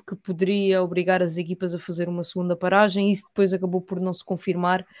significativo que poderia obrigar as equipas a fazer uma segunda paragem, e isso depois acabou por não se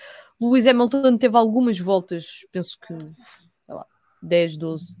confirmar. Lewis Hamilton teve algumas voltas, penso que, sei lá, 10,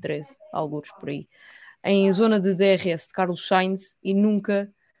 12, 13, alguns por aí, em zona de DRS de Carlos Sainz, e nunca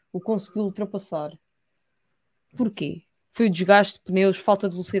o conseguiu ultrapassar. Porquê? Foi o desgaste de pneus, falta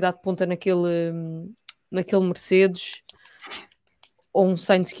de velocidade de ponta naquele Mercedes, ou um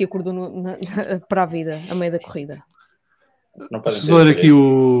Sainz que acordou para a vida, a meio da corrida? Deixa-me ler aqui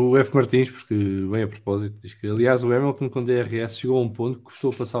o F. Martins, porque bem a propósito, diz que aliás o Hamilton com DRS chegou a um ponto que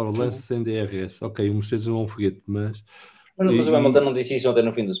custou passar o lance sem DRS. Ok, o Mercedes não é um foguete, mas o Hamilton não disse isso ontem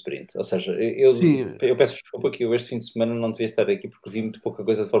no fim do sprint. Ou seja, eu peço desculpa que eu este fim de semana não devia estar aqui porque vi muito pouca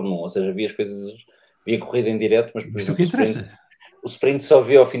coisa de Fórmula 1. Ou seja, vi a corrida em direto, mas por exemplo, o sprint só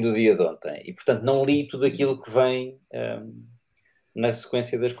vi ao fim do dia de ontem. E portanto não li tudo aquilo que vem na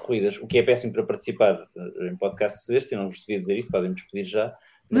sequência das corridas. O que é péssimo para participar em podcasts destes, eu não vos devia dizer isso, podem-me despedir já.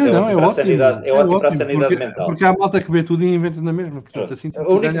 Mas é ótimo para a sanidade mental. Porque há malta que vê tudo e inventa na mesma. Portanto, assim, a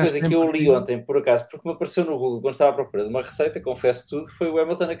única coisa que eu li ontem, por acaso, porque me apareceu no Google quando estava à procura de uma receita, confesso tudo, foi o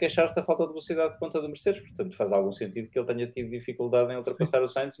Hamilton a queixar-se da falta de velocidade de ponta do Mercedes. Portanto, faz algum sentido que ele tenha tido dificuldade em ultrapassar o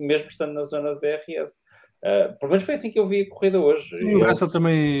Sainz, mesmo estando na zona de DRS. Pelo menos foi assim que eu vi a corrida hoje. O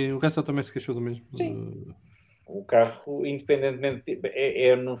Russell também se queixou do mesmo. Sim. O carro, independentemente,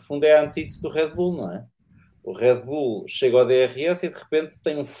 no fundo é a antítese do Red Bull, não é? O Red Bull chega ao DRS e de repente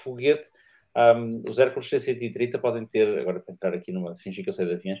tem um foguete. Os Hércules C130 podem ter, agora para entrar aqui fingir que eu sei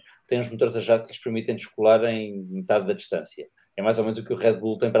de aviões, têm uns motores a jato que lhes permitem descolar em metade da distância. É mais ou menos o que o Red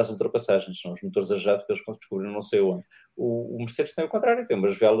Bull tem para as ultrapassagens, são os motores a jato que eles descobriram não sei onde. O Mercedes tem o contrário, tem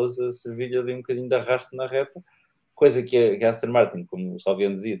umas velas a servir ali um bocadinho de arrasto na reta, coisa que a Aston Martin, como o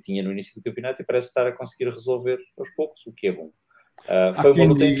Salviano dizia, tinha no início do campeonato e parece estar a conseguir resolver aos poucos, o que é bom. Foi uma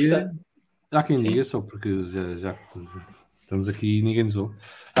luta interessante. Há quem diga, só porque já estamos aqui e ninguém nos ouve,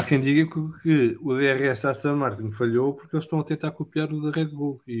 há quem diga que o DRS da Aston Martin falhou porque eles estão a tentar copiar o da Red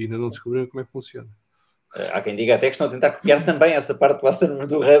Bull e ainda não descobriram como é que funciona. Há quem diga até que estão a tentar copiar também essa parte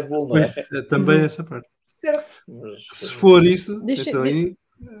do Red Bull, não é? Também essa parte. Certo. Se for isso, então aí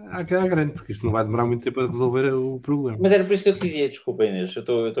há grande, porque isso não vai demorar muito tempo a resolver o problema. Mas era por isso que eu te dizia, desculpa Inês, eu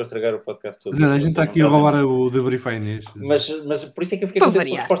estou a estragagar o podcast todo. Não, a gente está aqui a roubar o Debrief à Inês. Mas por isso é que eu fiquei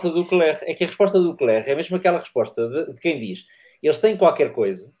contente com a resposta do Leclerc. É que a resposta do Leclerc é mesmo aquela resposta de quem diz, eles têm qualquer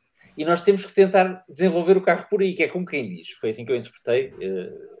coisa e nós temos que tentar desenvolver o carro por aí, que é como quem diz. Foi assim que eu interpretei.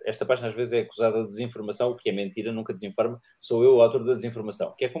 Esta página às vezes é acusada de desinformação, o que é mentira, nunca desinforma, sou eu o autor da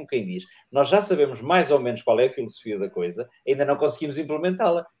desinformação, que é como quem diz, nós já sabemos mais ou menos qual é a filosofia da coisa, ainda não conseguimos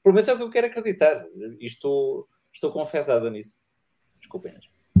implementá-la. Pelo menos é o que eu quero acreditar. E estou confessada nisso. Desculpem.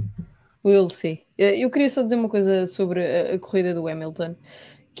 Will, sim. Eu queria só dizer uma coisa sobre a corrida do Hamilton,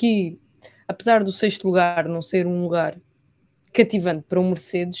 que apesar do 6º lugar não ser um lugar cativante para o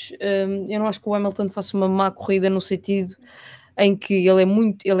Mercedes, eu não acho que o Hamilton faça uma má corrida no sentido em que ele é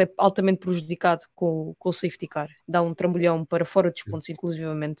altamente prejudicado com o safety car, dá um trambolhão para fora dos pontos,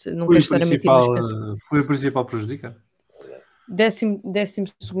 inclusivamente, não quero estar a mentir, mas penso... Foi o principal prejudicado.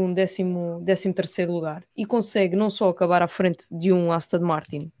 13º lugar, e consegue não só acabar à frente de um Aston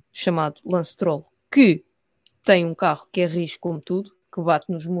Martin chamado Lance Stroll, que tem um carro que é rijo como tudo, que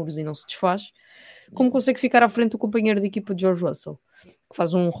bate nos muros e não se desfaz, como consegue ficar à frente do companheiro de equipa de George Russell, que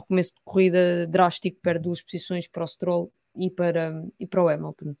faz um recomeço de corrida drástico, perde 2 posições para o Stroll e para o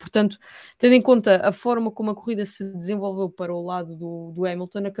Hamilton. Portanto, tendo em conta a forma como a corrida se desenvolveu para o lado do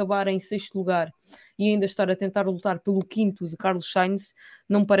Hamilton, acabar em 6º lugar e ainda estar a tentar lutar pelo 5º de Carlos Sainz,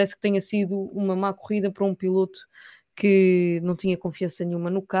 não me parece que tenha sido uma má corrida para um piloto que não tinha confiança nenhuma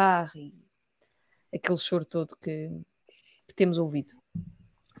no carro e aquele choro todo que temos ouvido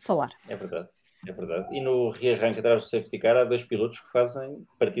falar. É verdade. E no rearranque atrás do safety car há 2 pilotos que fazem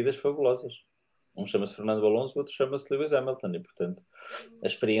partidas fabulosas. Um chama-se Fernando Alonso, o outro chama-se Lewis Hamilton. E, portanto, a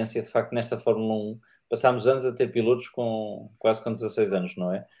experiência, de facto, nesta Fórmula 1, passámos anos a ter pilotos quase com 16 anos,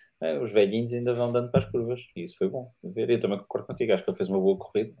 não é? Os velhinhos ainda vão dando para as curvas. E isso foi bom ver. Eu também concordo contigo. Acho que ele fez uma boa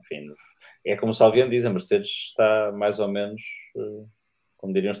corrida. Enfim, é como o Salviano diz, a Mercedes está mais ou menos,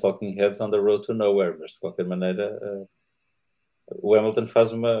 como diriam os talking heads, on the road to nowhere. Mas, de qualquer maneira... o Hamilton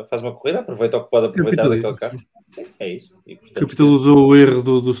faz uma corrida, aproveita o que pode aproveitar daquele carro. É isso. E, portanto, capitalizou o erro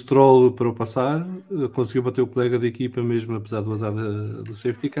do Stroll para o passar, conseguiu bater o colega de equipa mesmo apesar do azar do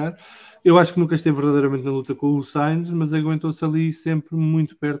safety car. Eu acho que nunca esteve verdadeiramente na luta com o Sainz, mas aguentou-se ali sempre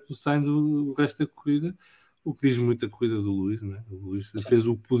muito perto do Sainz o resto da corrida, o que diz muito a corrida do Lewis, né? O Lewis fez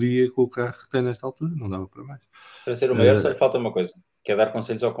o que podia com o carro que tem nesta altura, não dava para mais. Para ser o maior só lhe falta uma coisa, que é dar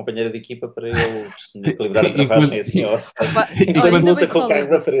conselhos ao companheiro de equipa para ele equilibrar a travagem assim, enquanto luta com o carro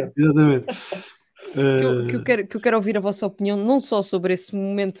da frente. Exatamente. Que eu quero ouvir a vossa opinião, não só sobre esse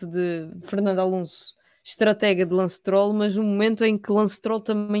momento de Fernando Alonso, estratega de Lance Stroll, mas no momento em que Lance Stroll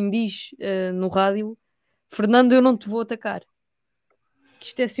também diz no rádio: Fernando, eu não te vou atacar. Que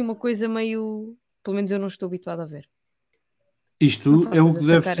isto é assim uma coisa meio... Pelo menos eu não estou habituado a ver. Isto é o que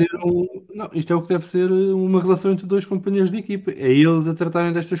deve ser isto é o que deve ser uma relação entre dois companheiros de equipa. É eles a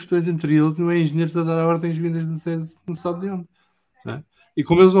tratarem destas questões entre eles, não é engenheiros a dar ordens vindas de SES, não sabe de onde. Não é? E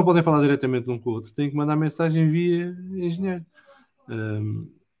como eles não podem falar diretamente um com o outro, têm que mandar mensagem via engenheiro.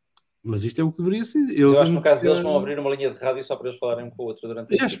 Mas isto é o que deveria ser. Eu acho que no caso deles vão abrir uma linha de rádio só para eles falarem um com o outro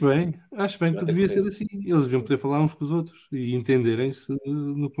durante a acho bem que devia ser assim. Eles deviam poder falar uns com os outros e entenderem-se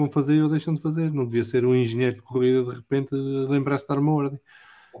no que vão fazer ou deixam de fazer. Não devia ser um engenheiro de corrida de repente lembrar-se de dar uma ordem.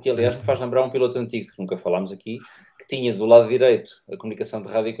 O que, aliás, me faz lembrar um piloto antigo, que nunca falámos aqui, que tinha do lado direito a comunicação de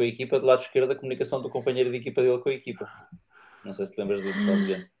rádio com a equipa, do lado esquerdo a comunicação do companheiro de equipa dele com a equipa. Não sei se te lembras disto,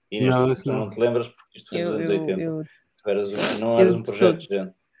 Salviano. E não te lembras porque isto foi nos anos 80. Não eras um projeto de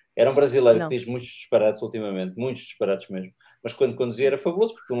gente. Era um brasileiro que diz muitos disparates ultimamente, muitos disparates mesmo. Mas quando conduzia era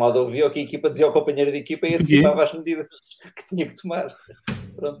fabuloso, porque de um lado ouvia o que a equipa dizia ao companheiro de equipa e antecipava as medidas que tinha que tomar.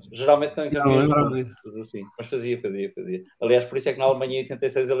 Pronto, geralmente não em campeões, mas assim. Mas fazia. Aliás, por isso é que na Alemanha em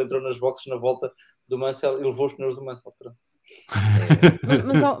 86 ele entrou nas boxes na volta do Mansell e levou os pneus do Mansell.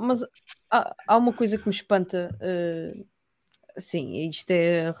 Mas há uma coisa que me espanta. Sim, isto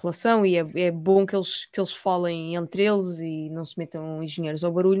é a relação e é bom que eles falem entre eles e não se metam engenheiros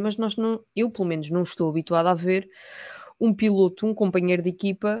ao barulho, mas eu pelo menos não estou habituado a ver um piloto, um companheiro de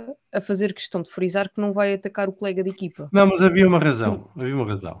equipa a fazer questão de frisar que não vai atacar o colega de equipa. Não, mas havia uma razão.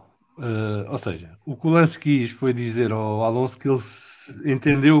 Ou seja, o que o Lance quis foi dizer ao Alonso que ele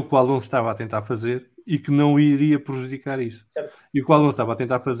entendeu o que o Alonso estava a tentar fazer e que não iria prejudicar isso. Certo. E o que o Alonso estava a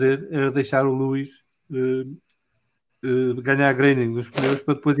tentar fazer era deixar o Lewis ganhar graining nos pneus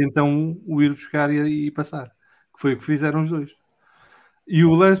para depois então o ir buscar e passar. Que foi o que fizeram os dois. E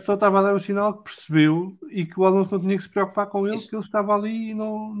o Lance só estava a dar o sinal que percebeu e que o Alonso não tinha que se preocupar com ele, que ele estava ali e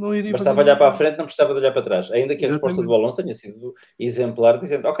não iria fazer. Bastava olhar para a frente, não precisava de olhar para trás. Ainda que a resposta do Alonso tenha sido exemplar,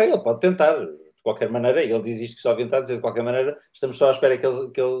 dizendo, ok, ele pode tentar, de qualquer maneira, ele diz isto que só tentar dizer, de qualquer maneira, estamos só à espera que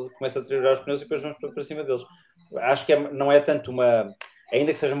ele comece a deteriorar os pneus e depois vamos para cima deles. Acho que não é tanto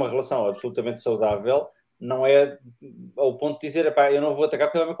ainda que seja uma relação absolutamente saudável, não é ao ponto de dizer, eu não vou atacar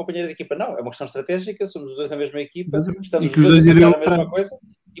porque ele é meu companheiro de equipa. Não, é uma questão estratégica, somos os dois na mesma equipa, estamos os dois a pensar a mesma coisa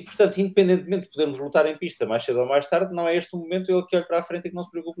e, portanto, independentemente de podermos lutar em pista mais cedo ou mais tarde, não é este o momento ele que olha para a frente e que não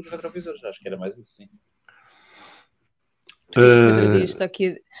se preocupe com os retrovisores. Acho que era mais isso, sim. Pedro Dias está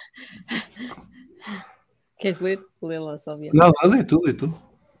aqui. Queres ler? Lê lá, Salviano. Não, lê tu.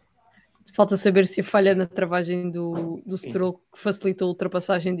 Falta saber se a falha na travagem do Stroll que facilitou a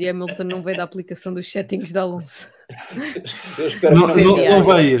ultrapassagem de Hamilton não veio da aplicação dos settings de Alonso. Eu espero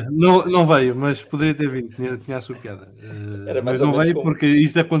não veio, mas poderia ter vindo, tinha a sua piada. Mas não veio porque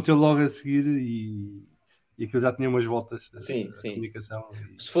isto aconteceu logo a seguir e aquilo já tinha umas voltas. Sim. Comunicação.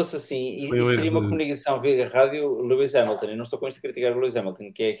 Se fosse assim, seria uma comunicação via rádio Lewis Hamilton. Eu não estou com isto a criticar o Lewis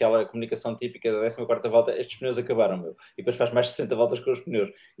Hamilton, que é aquela comunicação típica da 14ª volta. Estes pneus acabaram, meu. E depois faz mais de 60 voltas com os pneus.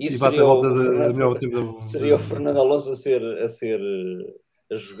 Isso seria o Fernando Alonso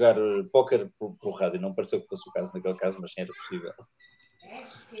a jogar póquer pelo rádio. Não pareceu que fosse o caso naquele caso, mas sim, era possível.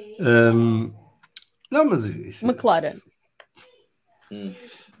 Não, mas isso... McLaren.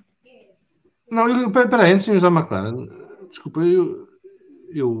 Não, peraí, antes de usar a McLaren, desculpa,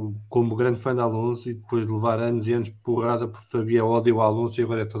 eu como grande fã de Alonso e depois de levar anos e anos de porrada porque havia ódio ao Alonso e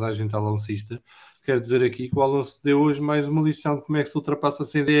agora é toda a gente aloncista, quero dizer aqui que o Alonso deu hoje mais uma lição de como é que se ultrapassa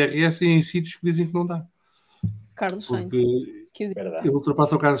sem DRS e em sítios que dizem que não dá. Carlos Sainz. Ele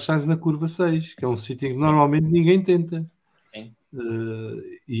ultrapassa o Carlos Sainz na curva 6, que é um sítio em que normalmente ninguém tenta.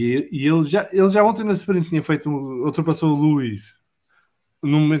 E ele já ontem na sprint tinha ultrapassou o Lewis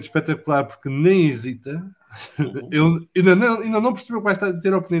num momento espetacular porque nem hesita. Ele ainda não percebeu que vai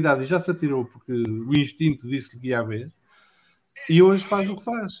ter a oportunidade e já se atirou porque o instinto disse-lhe que ia haver e hoje faz o que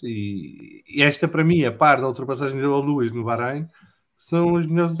faz e esta para mim, a par da ultrapassagem dele ao Lewis no Bahrein, são as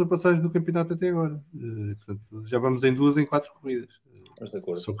melhores ultrapassagens do campeonato até agora. Portanto, já vamos em 4 corridas.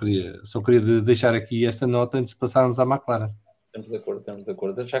 Só queria deixar aqui esta nota antes de passarmos à McLaren. Estamos de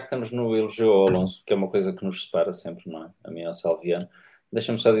acordo. Já que estamos no elogio ao Alonso, que é uma coisa que nos separa sempre, não é? A mim ao Salviano.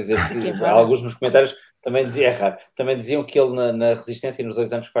 Deixa-me só dizer que alguns nos comentários também diziam que ele na Resistência, nos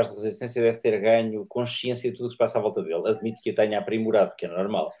 2 anos que faz de Resistência, deve ter ganho consciência de tudo o que se passa à volta dele. Admito que a tenha aprimorado, que é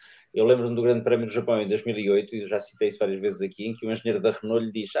normal. Eu lembro-me do Grande Prémio do Japão em 2008, e eu já citei isso várias vezes aqui, em que o engenheiro da Renault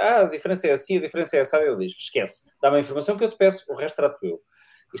lhe diz: a diferença é assim, a diferença é essa. Ele diz: esquece, dá-me a informação que eu te peço, o resto trato eu.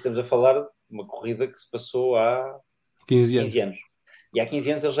 E estamos a falar de uma corrida que se passou há 15 anos. E há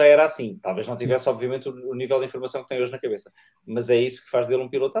 15 anos ele já era assim. Talvez não tivesse, obviamente, o nível de informação que tem hoje na cabeça. Mas é isso que faz dele um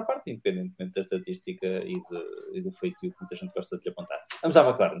piloto à parte, independentemente da estatística e do feitio que muita gente gosta de lhe apontar. Vamos à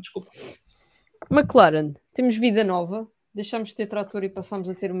McLaren, desculpa. McLaren, temos vida nova. Deixámos de ter trator e passámos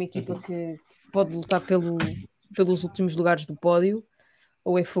a ter uma equipa que pode lutar pelos últimos lugares do pódio,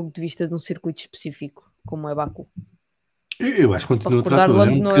 ou é fogo de vista de um circuito específico, como é Baku? Eu acho que continua o trator,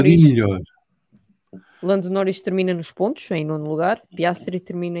 é um bocadinho melhor. Lando Norris termina nos pontos, em 9º lugar. Piastri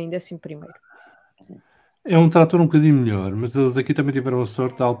termina em 11º. É um trator um bocadinho melhor, mas eles aqui também tiveram a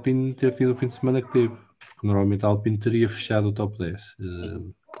sorte da Alpine ter tido o fim de semana que teve. Porque normalmente a Alpine teria fechado o top 10.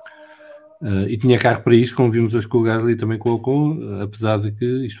 E tinha carro para isto, como vimos hoje com o Gasly também colocou, apesar de que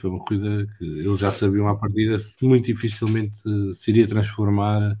isto foi uma corrida que eles já sabiam à partida muito dificilmente se iria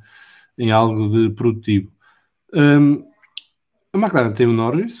transformar em algo de produtivo. A McLaren tem o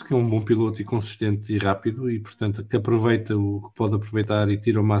Norris, que é um bom piloto e consistente e rápido, e portanto que aproveita o que pode aproveitar e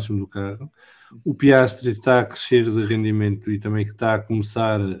tira o máximo do carro. O Piastri está a crescer de rendimento e também que está a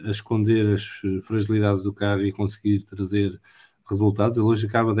começar a esconder as fragilidades do carro e conseguir trazer resultados. Ele hoje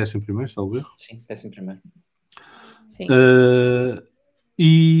acaba 11º, salvo erro. Sim, 11º. Sim.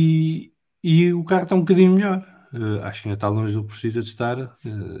 E o carro está um bocadinho melhor. Acho que ainda está longe do que precisa de estar.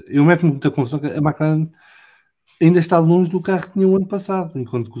 Eu meto-me muita confusão que a McLaren ainda está longe do carro que tinha o ano passado,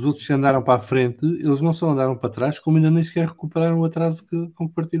 enquanto que os outros que andaram para a frente, eles não só andaram para trás, como ainda nem sequer recuperaram o atraso com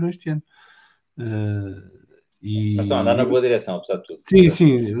que partiram este ano. Mas estão a andar na boa direção, apesar de tudo.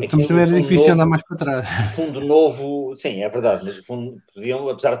 Sim. Também era difícil andar mais para trás. O fundo novo, sim, é verdade, mas o fundo podiam,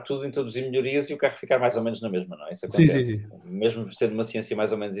 apesar de tudo, introduzir melhorias e o carro ficar mais ou menos na mesma, não é? Isso acontece. Sim. Mesmo sendo uma ciência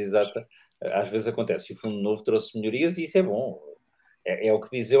mais ou menos exata, às vezes acontece. E o fundo novo trouxe melhorias e isso é bom. É o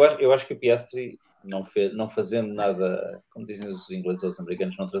que diz. Eu acho que o Piastri, não fazendo nada, como dizem os ingleses ou os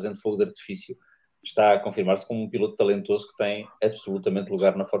americanos, não trazendo fogo de artifício, está a confirmar-se como um piloto talentoso que tem absolutamente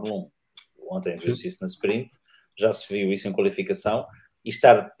lugar na Fórmula 1. Ontem viu-se isso na sprint, já se viu isso em qualificação, e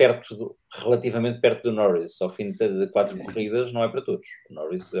estar relativamente perto do Norris ao fim de 4 corridas não é para todos. O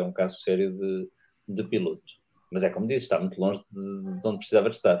Norris é um caso sério de piloto. Mas é como disse, está muito longe de onde precisava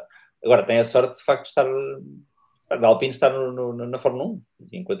de estar. Agora, tem a sorte de facto de estar... A Alpine está na Fórmula 1.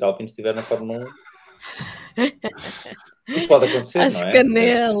 Enquanto a Alpine estiver na Fórmula 1, pode acontecer, As não é? As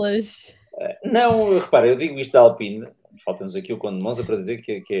canelas. Não, repara, eu digo isto da Alpine, falta-nos aqui o Conde de Monza para dizer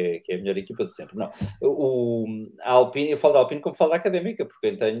que é a melhor equipa de sempre. Não, a Alpine, eu falo da Alpine como falo da Académica, porque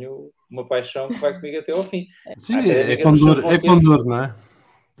eu tenho uma paixão que vai comigo até ao fim. Sim, é com dor, não é?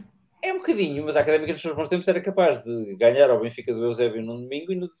 É um bocadinho, mas a Académica nos seus bons tempos era capaz de ganhar ao Benfica do Eusébio num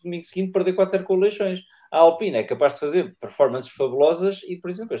domingo e no domingo seguinte perder 4-0 com o Leixões. A Alpine é capaz de fazer performances fabulosas e, por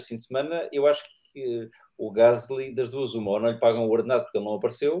exemplo, este fim de semana eu acho que o Gasly, das duas uma, ou não lhe pagam o ordenado porque ele não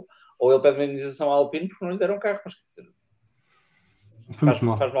apareceu, ou ele pede uma indenização à Alpine porque não lhe deram carro. Mas, quer dizer,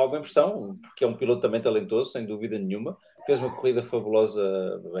 faz-me alguma impressão, porque é um piloto também talentoso, sem dúvida nenhuma. Fez uma corrida fabulosa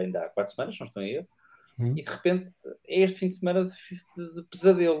ainda há 4 semanas, não estou a ir. E de repente é este fim de semana de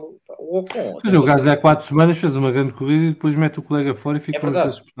pesadelo. O Ocon. O gajo há 4 semanas fez uma grande corrida e depois mete o colega fora e fica com os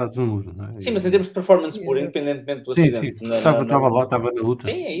dois espetados no muro. Não é? Sim, mas em termos de performance pura, independentemente do acidente. Sim. Estava lá, estava na luta.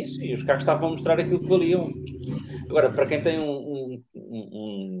 Sim, é isso. E os carros estavam a mostrar aquilo que valiam. Agora, para quem tem um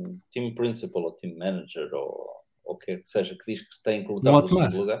team principal ou team manager ou o que seja, que diz que tem que lutar pelo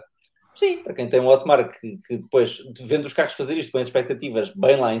segundo lugar. Sim, para quem tem um Otmar que depois, vendo os carros fazer isto com as expectativas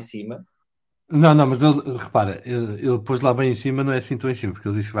bem lá em cima. Não, mas ele, repara, ele pôs lá bem em cima, não é assim tão em cima, porque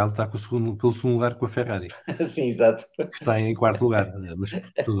ele disse que vai lutar pelo segundo lugar com a Ferrari. Sim, exato. Que está em 4º lugar, mas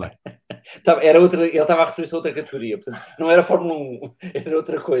tudo bem. Ele estava a referir-se a outra categoria, portanto, não era Fórmula 1, era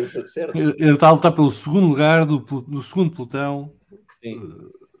outra coisa, certo? Ele está a lutar pelo segundo lugar do segundo pelotão. Sim,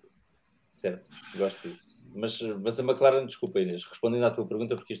 certo, gosto disso. Mas a McLaren, desculpa Inês, respondendo à tua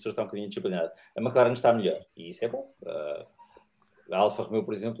pergunta, porque isto está um bocadinho disciplinado, a McLaren está melhor, e isso é bom. A Alfa Romeo,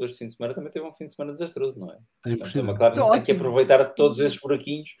 por exemplo, este fim de semana também teve um fim de semana desastroso, não é? Portanto, a McLaren tem que aproveitar todos esses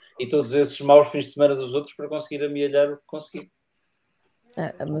buraquinhos e todos esses maus fins de semana dos outros para conseguir amealhar o que conseguir.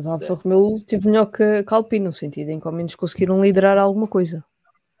 Mas a Alfa Romeo teve melhor que a Alpine, no sentido em que ao menos conseguiram liderar alguma coisa.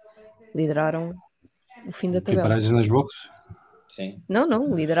 Lideraram o fim da tabela. Paragens nas boxes? Sim.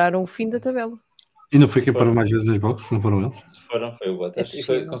 Não, lideraram o fim da tabela. E não foi quem parou mais vezes nas boxes, não foram eles? Se foram, foi o Bottas.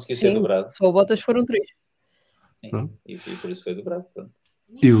 E conseguiu ser Sim, dobrado. só o Bottas foram 3. Sim. E por isso foi dobrado. Pronto.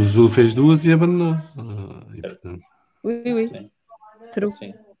 E o Zul fez 2 e abandonou. E, portanto, Sim. True.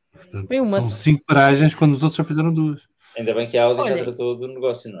 Sim. Portanto, são 5 paragens quando os outros só fizeram 2. Ainda bem que a Audi já tratou do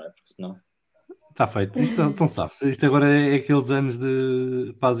negócio, não é? Porque senão... Está feito. Isto então sabes. Isto agora é aqueles anos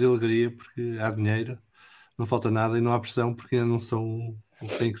de paz e alegria, porque há dinheiro, não falta nada e não há pressão, porque ainda não são o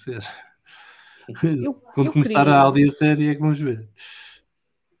que tem que ser. Quando começar a Audi a série é que vamos ver.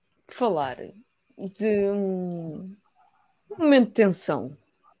 Falar de um momento de tensão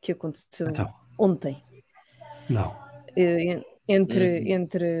que aconteceu ontem. Não.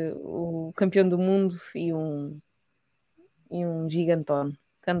 Entre o campeão do mundo e um gigantone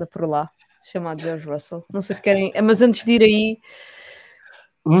que anda por lá, chamado George Russell. Não sei se querem, mas antes de ir aí...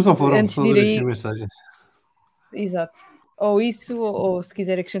 Vamos ao fórum, só ler as mensagens. Exato. Ou isso, ou se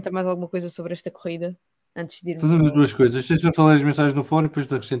quiser acrescentar mais alguma coisa sobre esta corrida, antes de irmos... Fazemos as duas coisas. Deixa-me falar as mensagens no fórum,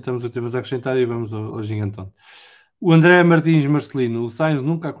 depois acrescentamos o que temos a acrescentar e vamos ao Gigantone. O André Martins Marcelino, o Sainz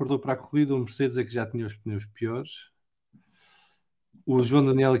nunca acordou para a corrida, o Mercedes é que já tinha os pneus piores. O João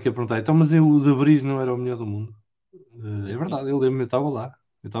Daniel aqui a perguntar, então mas o Debrief não era o melhor do mundo? É verdade, eu lembro-me, eu estava lá.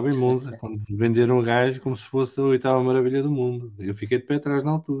 Eu estava em Monza, quando venderam o gajo como se fosse a 8ª maravilha do mundo. Eu fiquei de pé atrás na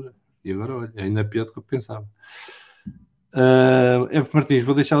altura. E agora, olha, ainda é pior do que eu pensava. F. Martins,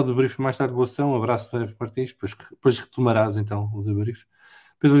 vou deixar o debrief mais tarde. Boa ação. Abraço, F. Martins. Depois retomarás então o debrief.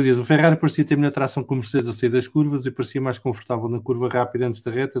 Pedro Dias, o Ferrari parecia ter melhor tração que o Mercedes a sair das curvas e parecia mais confortável na curva rápida antes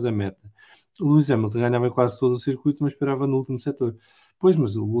da reta da meta. O Lewis Hamilton ganhava quase todo o circuito, mas esperava no último setor. Pois,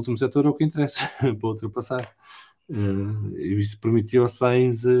 mas o último setor é o que interessa para ultrapassar. E isso permitiu ao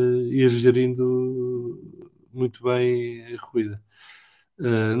Sainz ir gerindo muito bem a corrida.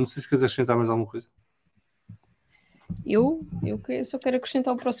 Não sei se queres acrescentar mais alguma coisa. Eu só quero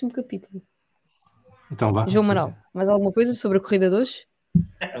acrescentar o próximo capítulo. Então vá. João Amaral, mais alguma coisa sobre a corrida de hoje?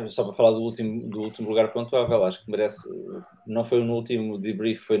 Só para falar do último lugar pontuável, acho que merece. Não foi no último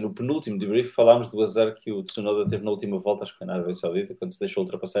debrief, foi no penúltimo debrief. Falámos do azar que o Tsunoda teve na última volta, acho que foi na Arábia Saudita, quando se deixou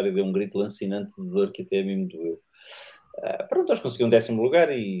ultrapassar e deu um grito lancinante de dor que até a mim me doeu. Pronto, nós conseguimos 10º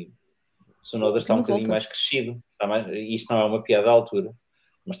lugar e o Tsunoda está um bocadinho mais crescido. Isto não é uma piada à altura,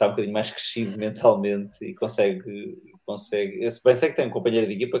 mas está um bocadinho mais crescido mentalmente e consegue. Bem, sei que tem um companheiro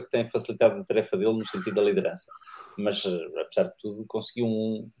de equipa que tem facilitado a tarefa dele no sentido da liderança, mas apesar de tudo conseguiu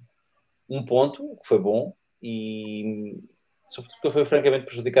um ponto que foi bom e sobretudo porque foi francamente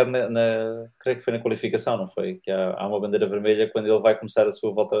prejudicado creio que foi na qualificação, não foi? Que há uma bandeira vermelha quando ele vai começar a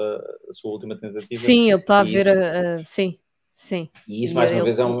sua volta, a sua última tentativa. Sim, ele está a ver sim. E isso mais uma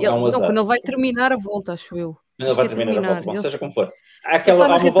vez é um azar. Não, quando ele vai terminar a volta, acho eu. Ele vai terminar a volta, bom, seja como for. Há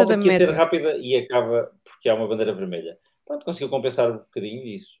uma volta que ia ser rápida e acaba porque há uma bandeira vermelha. Pronto, conseguiu compensar um bocadinho,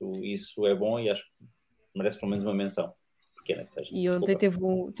 isso é bom e acho que merece pelo menos uma menção. Pequena que seja. E ontem teve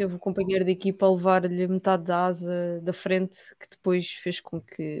o companheiro de equipa a levar-lhe metade da asa da frente, que depois fez com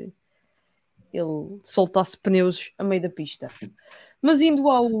que ele soltasse pneus a meio da pista. Mas indo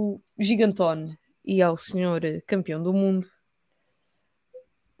ao Gigantone e ao senhor campeão do mundo,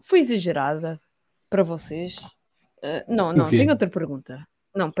 foi exagerada para vocês? Não, tenho outra pergunta.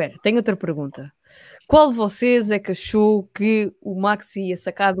 Tenho outra pergunta. Qual de vocês é que achou que o Max ia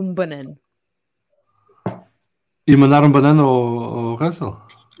sacar de um banano? E mandaram um banano ao Russell?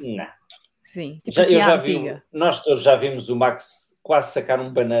 Não. Sim. Tipo nós todos já vimos o Max quase sacar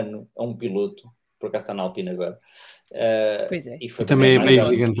um banano a um piloto. Por acaso está na Alpine agora. Pois é. E também é meio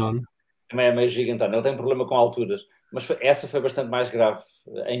gigantone. Também é meio gigantone. Ele tem problema com alturas. Mas essa foi bastante mais grave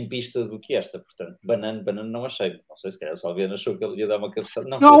em pista do que esta. Portanto, banano não achei. Não sei se calhar o Salviano achou que ele ia dar uma cabeçada.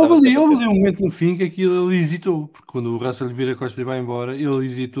 Não, houve um momento no fim que aquilo ele hesitou. Porque quando o Russell lhe vira a costa e vai embora, ele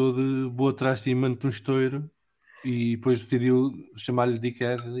hesitou de boa trás e manda-te um estouro. E depois decidiu chamar-lhe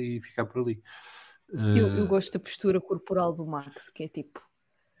dickhead e ficar por ali. Eu gosto da postura corporal do Max, que é tipo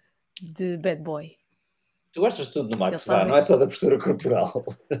de bad boy. Tu gostas de tudo do Max, não é só da postura corporal.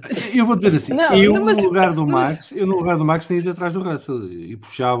 Eu vou dizer assim, no lugar do Max tinha ido atrás do Russell e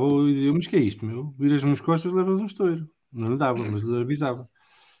puxava-o e dizia, mas que é isto, meu? Viras-me as costas, levas um estouro. Não lhe dava, mas lhe avisava.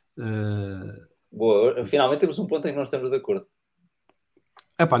 Boa, finalmente temos um ponto em que nós estamos de acordo.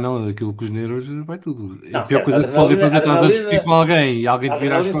 Não, aquilo que os negros vai tudo. Não, a pior coisa que podem fazer, estás a discutir com alguém e alguém te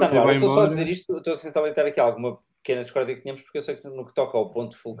virar as costas e vai embora. Estou só a dizer isto, estou a salientar aqui alguma pequena discórdia que tínhamos, porque eu sei que no que toca ao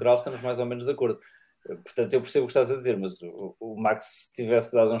ponto fulcral estamos mais ou menos de acordo. Portanto, eu percebo o que estás a dizer, mas o Max, se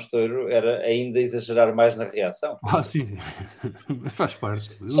tivesse dado um estouro, era ainda exagerar mais na reação. Sim, faz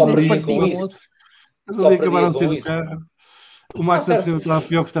parte. Só perdia com isso. Só acabaram de sair do carro. O Max estava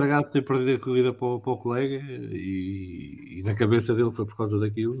pior que estragado de ter perdido a corrida para o colega e na cabeça dele foi por causa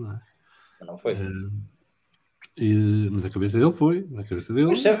daquilo, não é? mas não foi. Mas na cabeça dele foi. Na cabeça dele,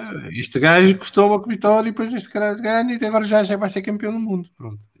 Mas certo. este gajo custou uma vitória e depois este cara ganha e agora já vai ser campeão do mundo.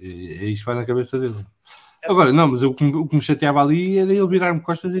 Pronto. É isto que vai na cabeça dele. Certo. Agora, não, mas o que me chateava ali era ele virar-me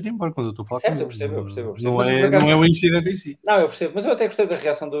costas e ir embora quando eu estou a falar Certo, com eu percebo. Não, Mas, é, acaso, não é o incidente em si. Não, eu percebo, mas eu até gostei da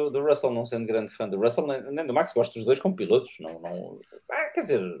reação do Russell, não sendo grande fã do Russell, nem do Max, gosto dos dois como pilotos. Quer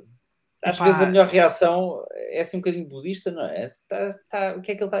dizer, às vezes a melhor reação é assim um bocadinho budista, não é? O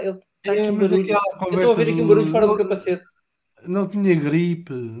que é que ele está? Ele está aqui um barulho. Eu estou a ouvir aqui um barulho fora do capacete. Não tinha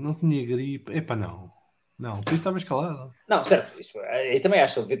gripe. Epá, não. Não, o país estava escalado. Não, certo. Eu também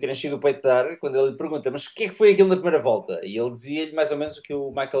acho que ele devia ter enchido o peito de ar quando ele lhe pergunta, mas o que é que foi aquilo na primeira volta? E ele dizia-lhe mais ou menos o que o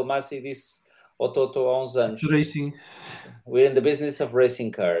Michael Massey disse ao Toto há uns anos. Racing. We're in the business of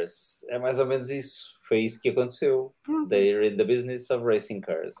racing cars. É mais ou menos isso. Foi isso que aconteceu. They're in the business of racing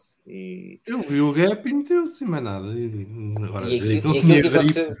cars. Eu vi o gap e meteu-se, mais nada. Agora, e aquilo que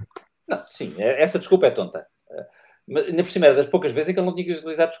aconteceu... Não, sim, essa desculpa é tonta. Mas ainda por cima era das poucas vezes em que ele não tinha que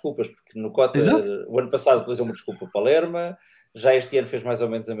utilizar desculpas, porque no Cota, o ano passado utilizou uma desculpa para Lerma, já este ano fez mais ou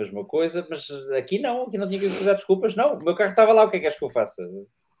menos a mesma coisa, mas aqui não tinha que utilizar desculpas. Não, o meu carro estava lá, o que é que queres que eu faça?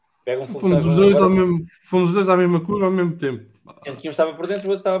 Pega um fomos os dois à mesma curva ao mesmo tempo. Sendo que um estava por dentro,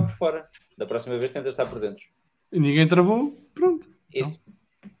 o outro estava por fora. Da próxima vez tenta estar por dentro. E ninguém travou, pronto. Isso.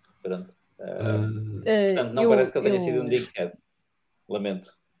 Pronto. Portanto, não parece que ele tenha sido um dickhead.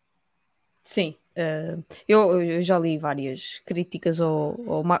 Lamento. Sim. Eu já li várias críticas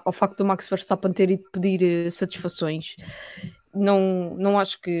ao facto do Max Verstappen ter ido pedir satisfações. Não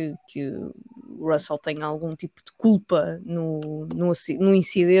acho que o Russell tenha algum tipo de culpa no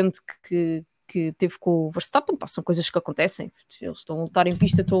incidente que teve com o Verstappen. São coisas que acontecem. Eles estão a lutar em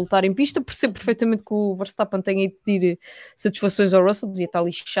pista, estou a lutar em pista. Percebo perfeitamente que o Verstappen tenha ido pedir satisfações ao Russell, devia estar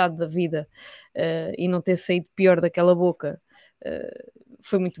lixado da vida e não ter saído pior daquela boca.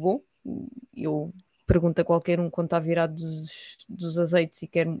 Foi muito bom. Eu pergunto a qualquer um quando está virado dos azeites e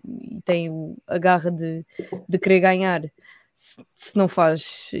tem a garra de querer ganhar, se não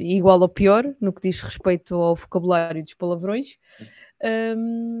faz igual ou pior no que diz respeito ao vocabulário dos palavrões.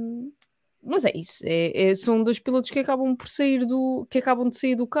 Mas é isso, são dois pilotos que acabam de sair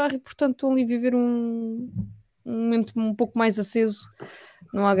do carro e portanto estão ali a viver um momento um pouco mais aceso.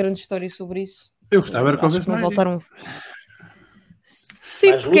 Não há grande história sobre isso. Eu gostava era que houvesse mais voltaram.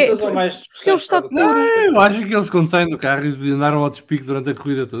 Sim, mais lutas ou mais discussões? Eu acho que eles quando saem do carro e andaram ao despique durante a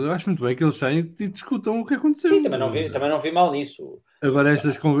corrida toda, eu acho muito bem que eles saem e discutam o que aconteceu. Sim, também não vi mal nisso. Agora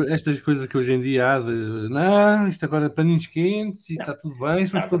estas coisas que hoje em dia há não, isto agora é paninhos quentes e está tudo bem,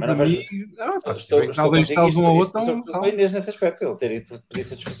 somos todos amigos. Talvez está um ao outro. Estou bem nesse aspecto. Ele ter ido pedir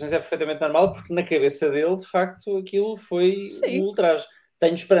satisfações é perfeitamente normal, porque na cabeça dele, de facto, aquilo foi um ultraje.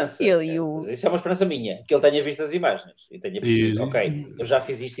 Tenho esperança. Isso é uma esperança minha, que ele tenha visto as imagens e tenha percebido, ok, eu já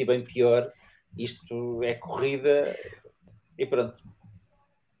fiz isto e bem pior, isto é corrida e pronto.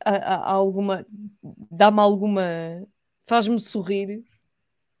 Faz-me sorrir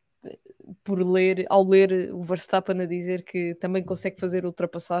ao ler o Verstappen a dizer que também consegue fazer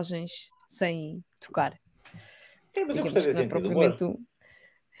ultrapassagens sem tocar. Sim, mas eu gostei desse sentido de humor.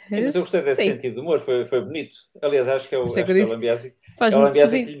 Sim, mas eu gostei desse sentido de humor, foi bonito. Aliás, acho que é o Lambiasi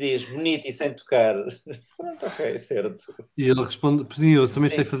que lhe diz bonito e sem tocar. Pronto, ok, certo. E ele responde, sim, eu também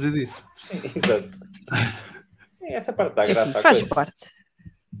sei fazer disso. Sim, exato. Essa parte dá graça à faz coisa. Parte.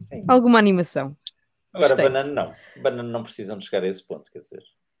 Sim. Alguma animação. Agora, Banana não precisam de chegar a esse ponto, quer dizer.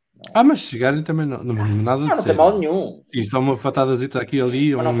 Mas se chegarem também não nada de não tem mal nenhum. Sim, só uma fatadazita aqui e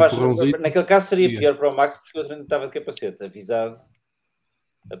ali, mas não faz, naquele caso seria pior para o Max porque o outro ainda estava de capacete, avisado.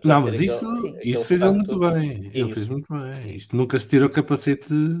 Não, mas isso fez ele muito bem. Ele fez muito bem. Isto nunca se tira o capacete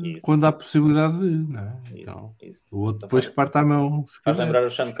quando há possibilidade de, não é? Então, o outro depois que parte à mão. Faz lembrar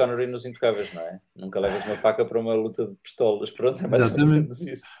o Sean Connery nos Intocáveis, não é? Nunca levas uma faca para uma luta de pistolas. Pronto, é mais ou menos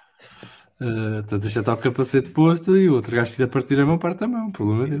isso. Então deixa estar o capacete posto e o outro gajo se a partir a mão, parte a mão. O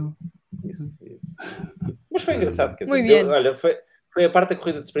problema é dele. Isso. Mas foi engraçado, quer dizer, olha, foi a parte da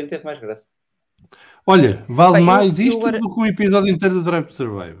corrida de sprint que teve mais graça. Olha, vale mais isto do que um episódio inteiro do Drive to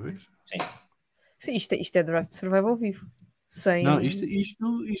Survive. Sim, isto é Drive to Survive ao vivo. Não,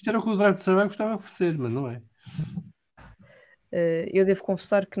 isto era o que o Drive to Survive gostava de ser, mas não é. Eu devo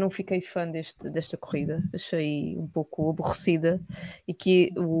confessar que não fiquei fã desta corrida. Achei um pouco aborrecida e que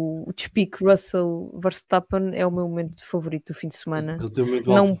o despique Russell Verstappen é o meu momento favorito do fim de semana.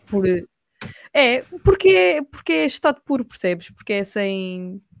 Não por... porque é estado puro, percebes? Porque é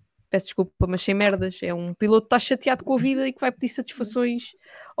sem... Peço desculpa, mas sem merdas. É um piloto que está chateado com a vida e que vai pedir satisfações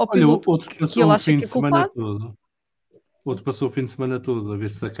ao piloto. Outro que passou o fim de semana todo. Outro passou o fim de semana todo a ver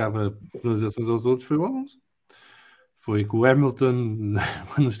se acaba penalizações aos outros foi o Alonso. Foi com o Hamilton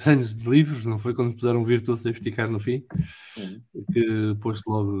nos treinos de livros, não foi quando puseram o Virtual Safety Car no fim, que pôs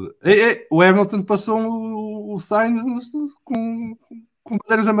logo. O Hamilton passou o Sainz com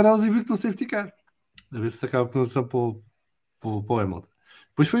bandeiras amarelas e Virtual Safety Car. A ver se acaba a penalização para o Hamilton.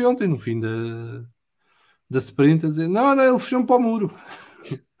 Depois foi ontem, no fim da sprint, a dizer: não, ele fechou-me para o muro.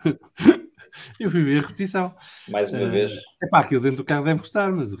 Eu fui ver a repetição. Mais uma vez. Aquilo dentro do carro deve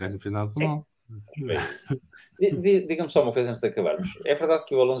gostar, mas o resto no final foi mal. Diga-me só uma coisa antes de acabarmos. É verdade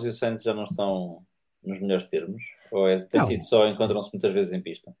que o Alonso e o Sainz já não estão nos melhores termos? Ou tem sido só encontram-se muitas vezes em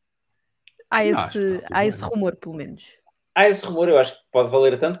pista? Há esse rumor, pelo menos. Há esse rumor, eu acho que pode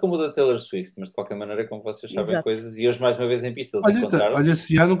valer tanto como o da Taylor Swift, mas de qualquer maneira, como vocês sabem, Exato. Coisas, e hoje mais uma vez em pista eles encontraram-se. Olha,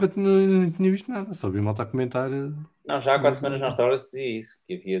 se há, nunca tinha visto nada, só vi malta a comentar. Não, já há 4 semanas na Austrália se dizia isso,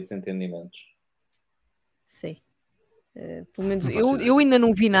 que havia desentendimentos. Sim. Pelo menos eu ainda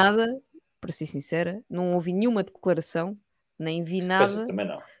não vi nada, para ser sincera, não ouvi nenhuma declaração, nem vi nada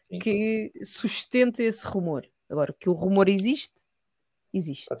que sustente esse rumor. Agora, que o rumor existe.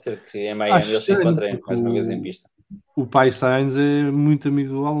 Pode ser que em Miami eles se encontrem mais uma vez em pista. O pai Sainz é muito amigo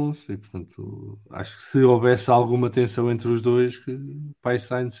do Alonso e, portanto, acho que se houvesse alguma tensão entre os dois, que o pai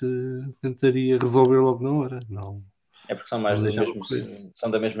Sainz tentaria resolver logo na hora. Não, é porque são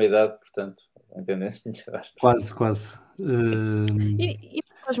são da mesma idade, portanto, entendem-se melhor. Quase. E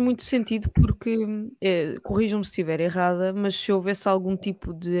faz muito sentido porque, corrijam-me se estiver errada, mas se houvesse algum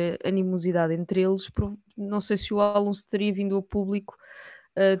tipo de animosidade entre eles, não sei se o Alonso teria vindo ao público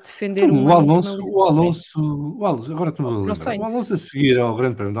a defender o Alonso, agora estou a lembrar. O Alonso a seguir ao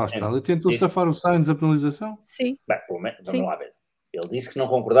Grande Prémio da Austrália tentou safar o Sainz da penalização? Sim. Bem, vamos lá ver. Ele disse que não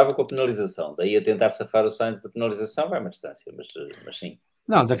concordava com a penalização, daí a tentar safar o Sainz da penalização vai uma distância, mas sim.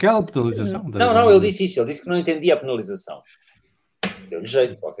 Não, daquela penalização. Não, ele disse isso, ele disse que não entendia a penalização. Deu-lhe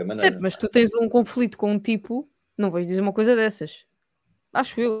jeito, de qualquer maneira. Certo, mas tu tens um conflito com um tipo, não vais dizer uma coisa dessas.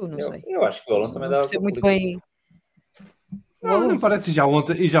 Acho eu, não sei. Eu acho que o Alonso também dava para muito bem. Não parece, e já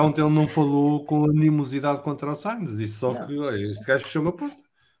ontem ele não falou com animosidade contra o Sainz, disse só que este gajo fechou uma porta,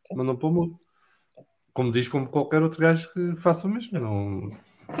 mandou para o muro. Como diz, como qualquer outro gajo que faça o mesmo.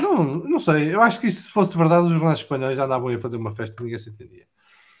 Não sei, eu acho que isso, se fosse verdade, os jornais espanhóis já andavam a fazer uma festa e ninguém se entendia.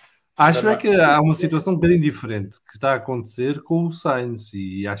 Acho que há uma situação um bocadinho diferente que está a acontecer com o Sainz,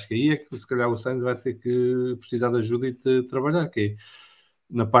 e acho que aí é que se calhar o Sainz vai ter que precisar de ajuda e de trabalhar, que é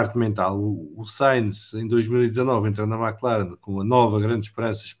na parte mental. O Sainz em 2019 entrou na McLaren com a nova grande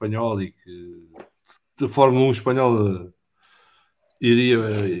esperança espanhola e que a Fórmula 1 espanhola iria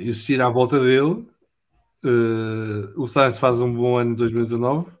existir à volta dele. O Sainz faz um bom ano em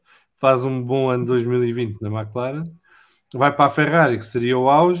 2019, faz um bom ano em 2020 na McLaren, vai para a Ferrari, que seria o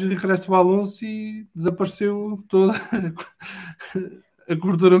auge, e regressa o Alonso e desapareceu toda a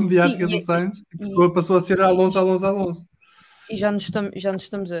cobertura mediática do Sainz e passou a ser Alonso. E já nos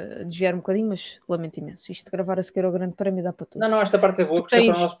estamos a desviar um bocadinho, mas lamento imenso. Isto de gravar a seguir ao Grande Prémio dá para tudo. Não, esta parte é boa, porque é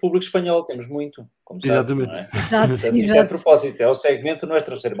para o nosso público espanhol, temos muito, como sabes, exatamente. Não é? Exato. Isto é a propósito, é o segmento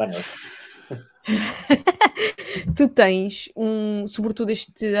Nuestros Hermanos. Tu tens sobretudo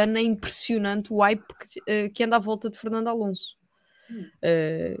este ano, é impressionante o hype que anda à volta de Fernando Alonso.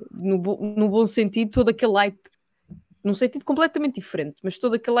 No bom sentido, todo aquele hype, num sentido completamente diferente, mas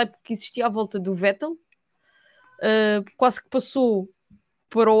todo aquele hype que existia à volta do Vettel, quase que passou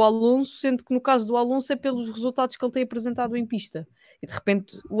para o Alonso, sendo que no caso do Alonso é pelos resultados que ele tem apresentado em pista. E de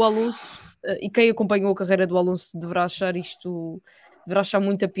repente o Alonso, e quem acompanhou a carreira do Alonso deverá achar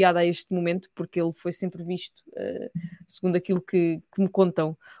muita piada a este momento, porque ele foi sempre visto, segundo aquilo que me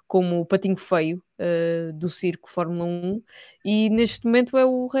contam, como o patinho feio do circo Fórmula 1, e neste momento é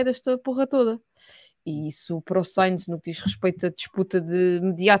o rei desta porra toda. E isso para o Sainz, no que diz respeito à disputa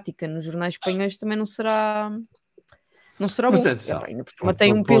mediática nos jornais espanhóis, também não será bom. Ainda por cima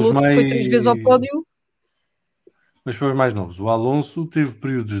tem um piloto que foi 3 vezes ao pódio. Mas para os mais novos, o Alonso teve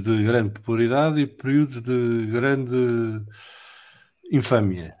períodos de grande popularidade e períodos de grande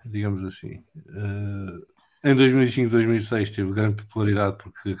infâmia, digamos assim. Em 2005 e 2006 teve grande popularidade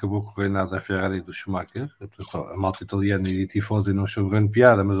porque acabou com o reinado da Ferrari e do Schumacher. Portanto, a malta italiana e tifosi não achou grande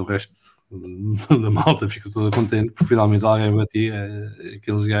piada, mas o resto da malta ficou toda contente porque finalmente alguém batia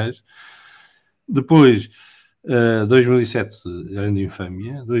aqueles gajos. Depois, 2007 grande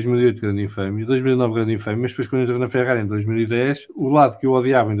infâmia, 2008 grande infâmia, 2009 grande infâmia, mas depois quando entrou na Ferrari em 2010, o lado que eu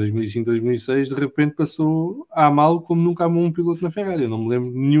odiava em 2005, 2006, de repente passou a amá-lo como nunca amou um piloto na Ferrari. Eu não me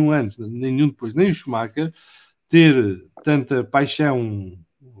lembro de nenhum antes, nenhum depois, nem o Schumacher ter tanta paixão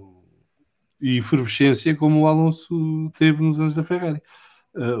e efervescência como o Alonso teve nos anos da Ferrari.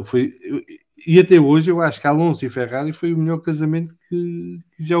 E até hoje eu acho que Alonso e Ferrari foi o melhor casamento que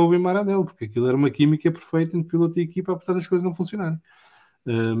já houve em Maranello, porque aquilo era uma química perfeita entre piloto e equipa, apesar das coisas não funcionarem.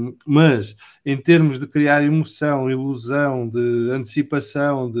 Mas em termos de criar emoção, ilusão, de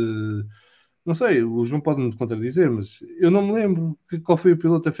antecipação, de... Não sei, o João pode me contradizer, mas eu não me lembro qual foi o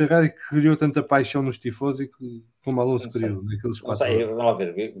piloto da Ferrari que criou tanta paixão nos tifosi como Alonso criou naqueles 4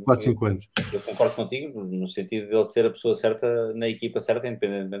 5 anos. Eu concordo contigo no sentido de ele ser a pessoa certa na equipa certa,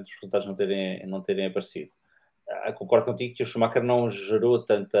 independentemente dos resultados não terem aparecido. Concordo contigo que o Schumacher não gerou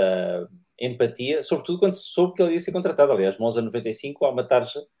tanta empatia, sobretudo quando se soube que ele ia ser contratado. Aliás, Monza 95 há uma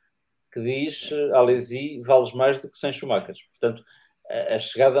tarja que diz Alesi vales mais do que 100 Schumachers. Portanto, a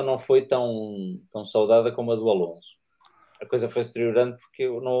chegada não foi tão saudada como a do Alonso. A coisa foi se deteriorando porque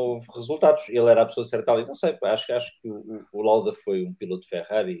não houve resultados. Ele era a pessoa certa ali. Não sei, acho que o Lauda foi um piloto de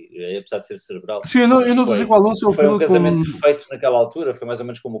Ferrari, apesar de ser cerebral. Sim, eu não estou a dizer que o Alonso foi um casamento perfeito naquela altura. Foi mais ou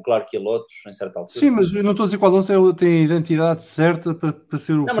menos como o Clark e a Lotus, em certa altura. Sim, mas eu não estou a dizer que o Alonso tem a identidade certa para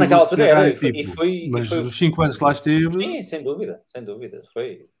ser o não, mas naquela altura era. Mas os 5 anos lá esteve... Sim, sem dúvida.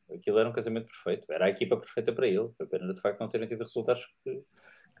 Aquilo era um casamento perfeito. Era a equipa perfeita para ele. Foi pena, de facto, não terem tido resultados que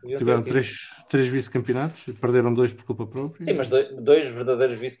tiveram 3 vice-campeonatos, perderam 2 por culpa própria. Sim, mas 2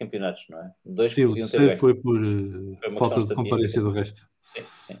 verdadeiros vice-campeonatos, não é? 2 sim, o terceiro foi por falta de comparência do resto.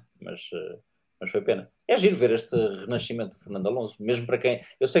 Sim, mas foi pena. É giro ver este renascimento do Fernando Alonso, mesmo para quem...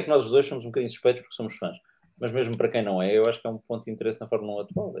 Eu sei que nós os dois somos um bocadinho suspeitos porque somos fãs, mas mesmo para quem não é, eu acho que é um ponto de interesse na Fórmula 1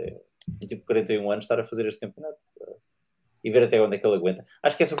 atual. É um tipo de 41 anos estar a fazer este campeonato e ver até onde é que ele aguenta.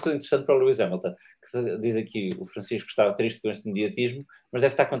 Acho que é sobretudo interessante para o Lewis Hamilton, que diz aqui o Francisco que estava triste com este mediatismo, mas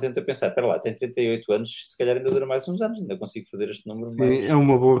deve estar contente a pensar, espera lá, tem 38 anos, se calhar ainda dura mais uns anos, ainda consigo fazer este número. Sim, mais... é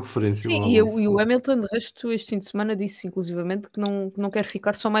uma boa referência. Sim, e o Hamilton, de resto, este fim de semana disse inclusivamente que não quer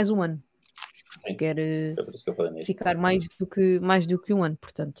ficar só mais um ano. Sim, quer ficar mais do que um ano,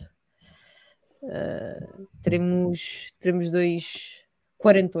 portanto. Teremos 2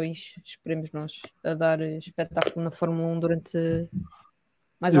 quarentões, esperemos nós, a dar espetáculo na Fórmula 1 durante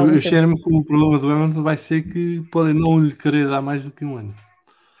mais algum tempo. Eu cheiro-me que o problema do Hamilton vai ser que podem não lhe querer dar mais do que um ano.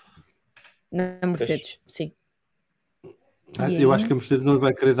 Na Mercedes, sim. Eu acho que a Mercedes não lhe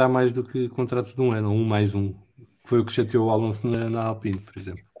vai querer dar mais do que contratos de um ano, 1 mais 1. Foi o que chateou o Alonso na Alpine, por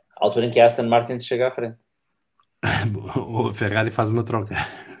exemplo. A altura em que a Aston Martin se chega à frente. Ou a Ferrari faz uma troca.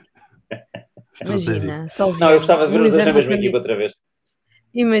 Imagina, não, eu gostava de ver os dois na mesma equipa outra vez.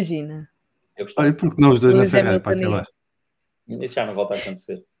 Imagina. Olha, porque não os dois na Ferrari para acabar? Isso já não volta a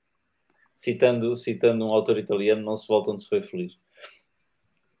acontecer. Citando um autor italiano, não se volta onde se foi feliz.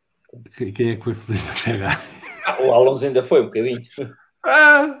 Quem é que foi feliz na Ferrari? O Alonso ainda foi um bocadinho.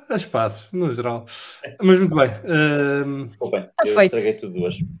 A espaços, no geral. Mas muito bem. Desculpem, eu estraguei tudo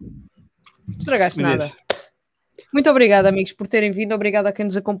hoje. Não estragaste nada. Muito obrigada, amigos, por terem vindo. Obrigado a quem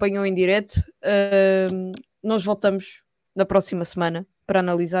nos acompanhou em direto. Nós voltamos na próxima semana para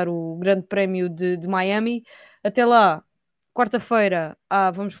analisar o Grande Prémio de Miami. Até lá, quarta-feira,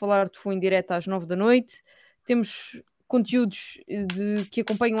 vamos falar de F1 em direto às 9 da noite. Temos conteúdos que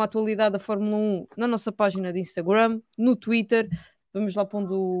acompanham a atualidade da Fórmula 1 na nossa página de Instagram, no Twitter. Vamos lá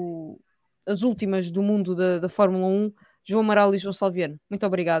pondo as últimas do mundo da Fórmula 1. João Amaral e João Salviano. Muito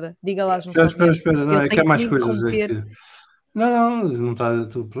obrigada. Diga lá, João Salviano. Espera. Não, é que há mais coisas aqui. Não está.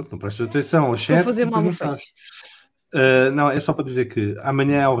 Pronto, não prestas atenção ao chat. Fazer mal, não sabes. Não, é só para dizer que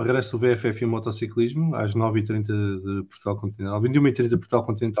amanhã é o regresso do VFF e motociclismo, às 9h30 de Portugal Continental, 21h30 de Portugal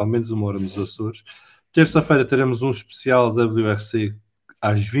Continental, menos 1 hora nos Açores. Terça-feira teremos um especial WRC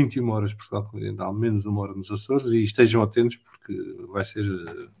às 21 horas Portugal Continental, menos 1 hora nos Açores, e estejam atentos porque vai ser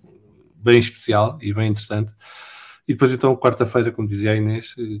bem especial e bem interessante. E depois então quarta-feira, como dizia a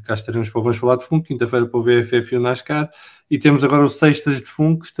Inês, cá estaremos para Vamos Falar de F1, quinta-feira para o VFF e o NASCAR, e temos agora o Sextas de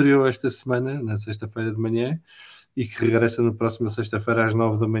F1 que estreou esta semana, na sexta-feira de manhã, e que regressa na próxima sexta-feira às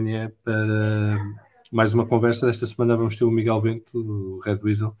 9 da manhã para mais uma conversa. Desta semana vamos ter o Miguel Bento, do Red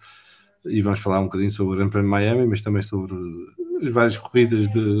Weasel, e vamos falar um bocadinho sobre o Grande Prémio de Miami, mas também sobre as várias corridas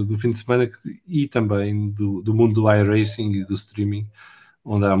do fim de semana e também do mundo do iRacing e do streaming,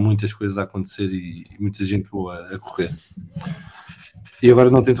 onde há muitas coisas a acontecer e muita gente boa a correr. E agora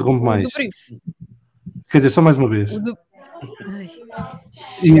não te interrompo mais. Quer dizer, só mais uma vez.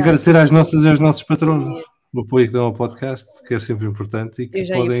 E agradecer às nossas e aos nossos patronos o apoio que dão ao podcast, que é sempre importante, e que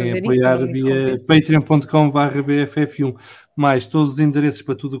podem apoiar via patreon.com/bff1. Mais todos os endereços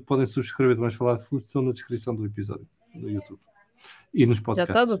para tudo o que podem subscrever, vamos falar de futebol, estão na descrição do episódio no YouTube e nos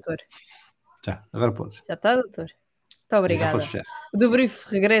podcasts. Já está, doutor? Já, agora podes. Já está, doutor? Muito obrigada. O Debrief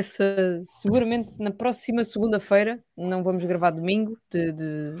regressa seguramente na próxima segunda-feira. Não vamos gravar domingo,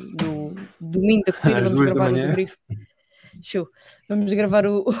 do domingo da corrida, vamos gravar o Debrief. Show. Vamos gravar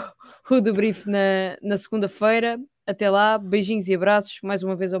o o debrief na segunda-feira. Até lá, beijinhos e abraços. Mais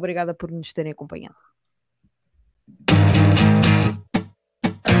uma vez, obrigada por nos terem acompanhado.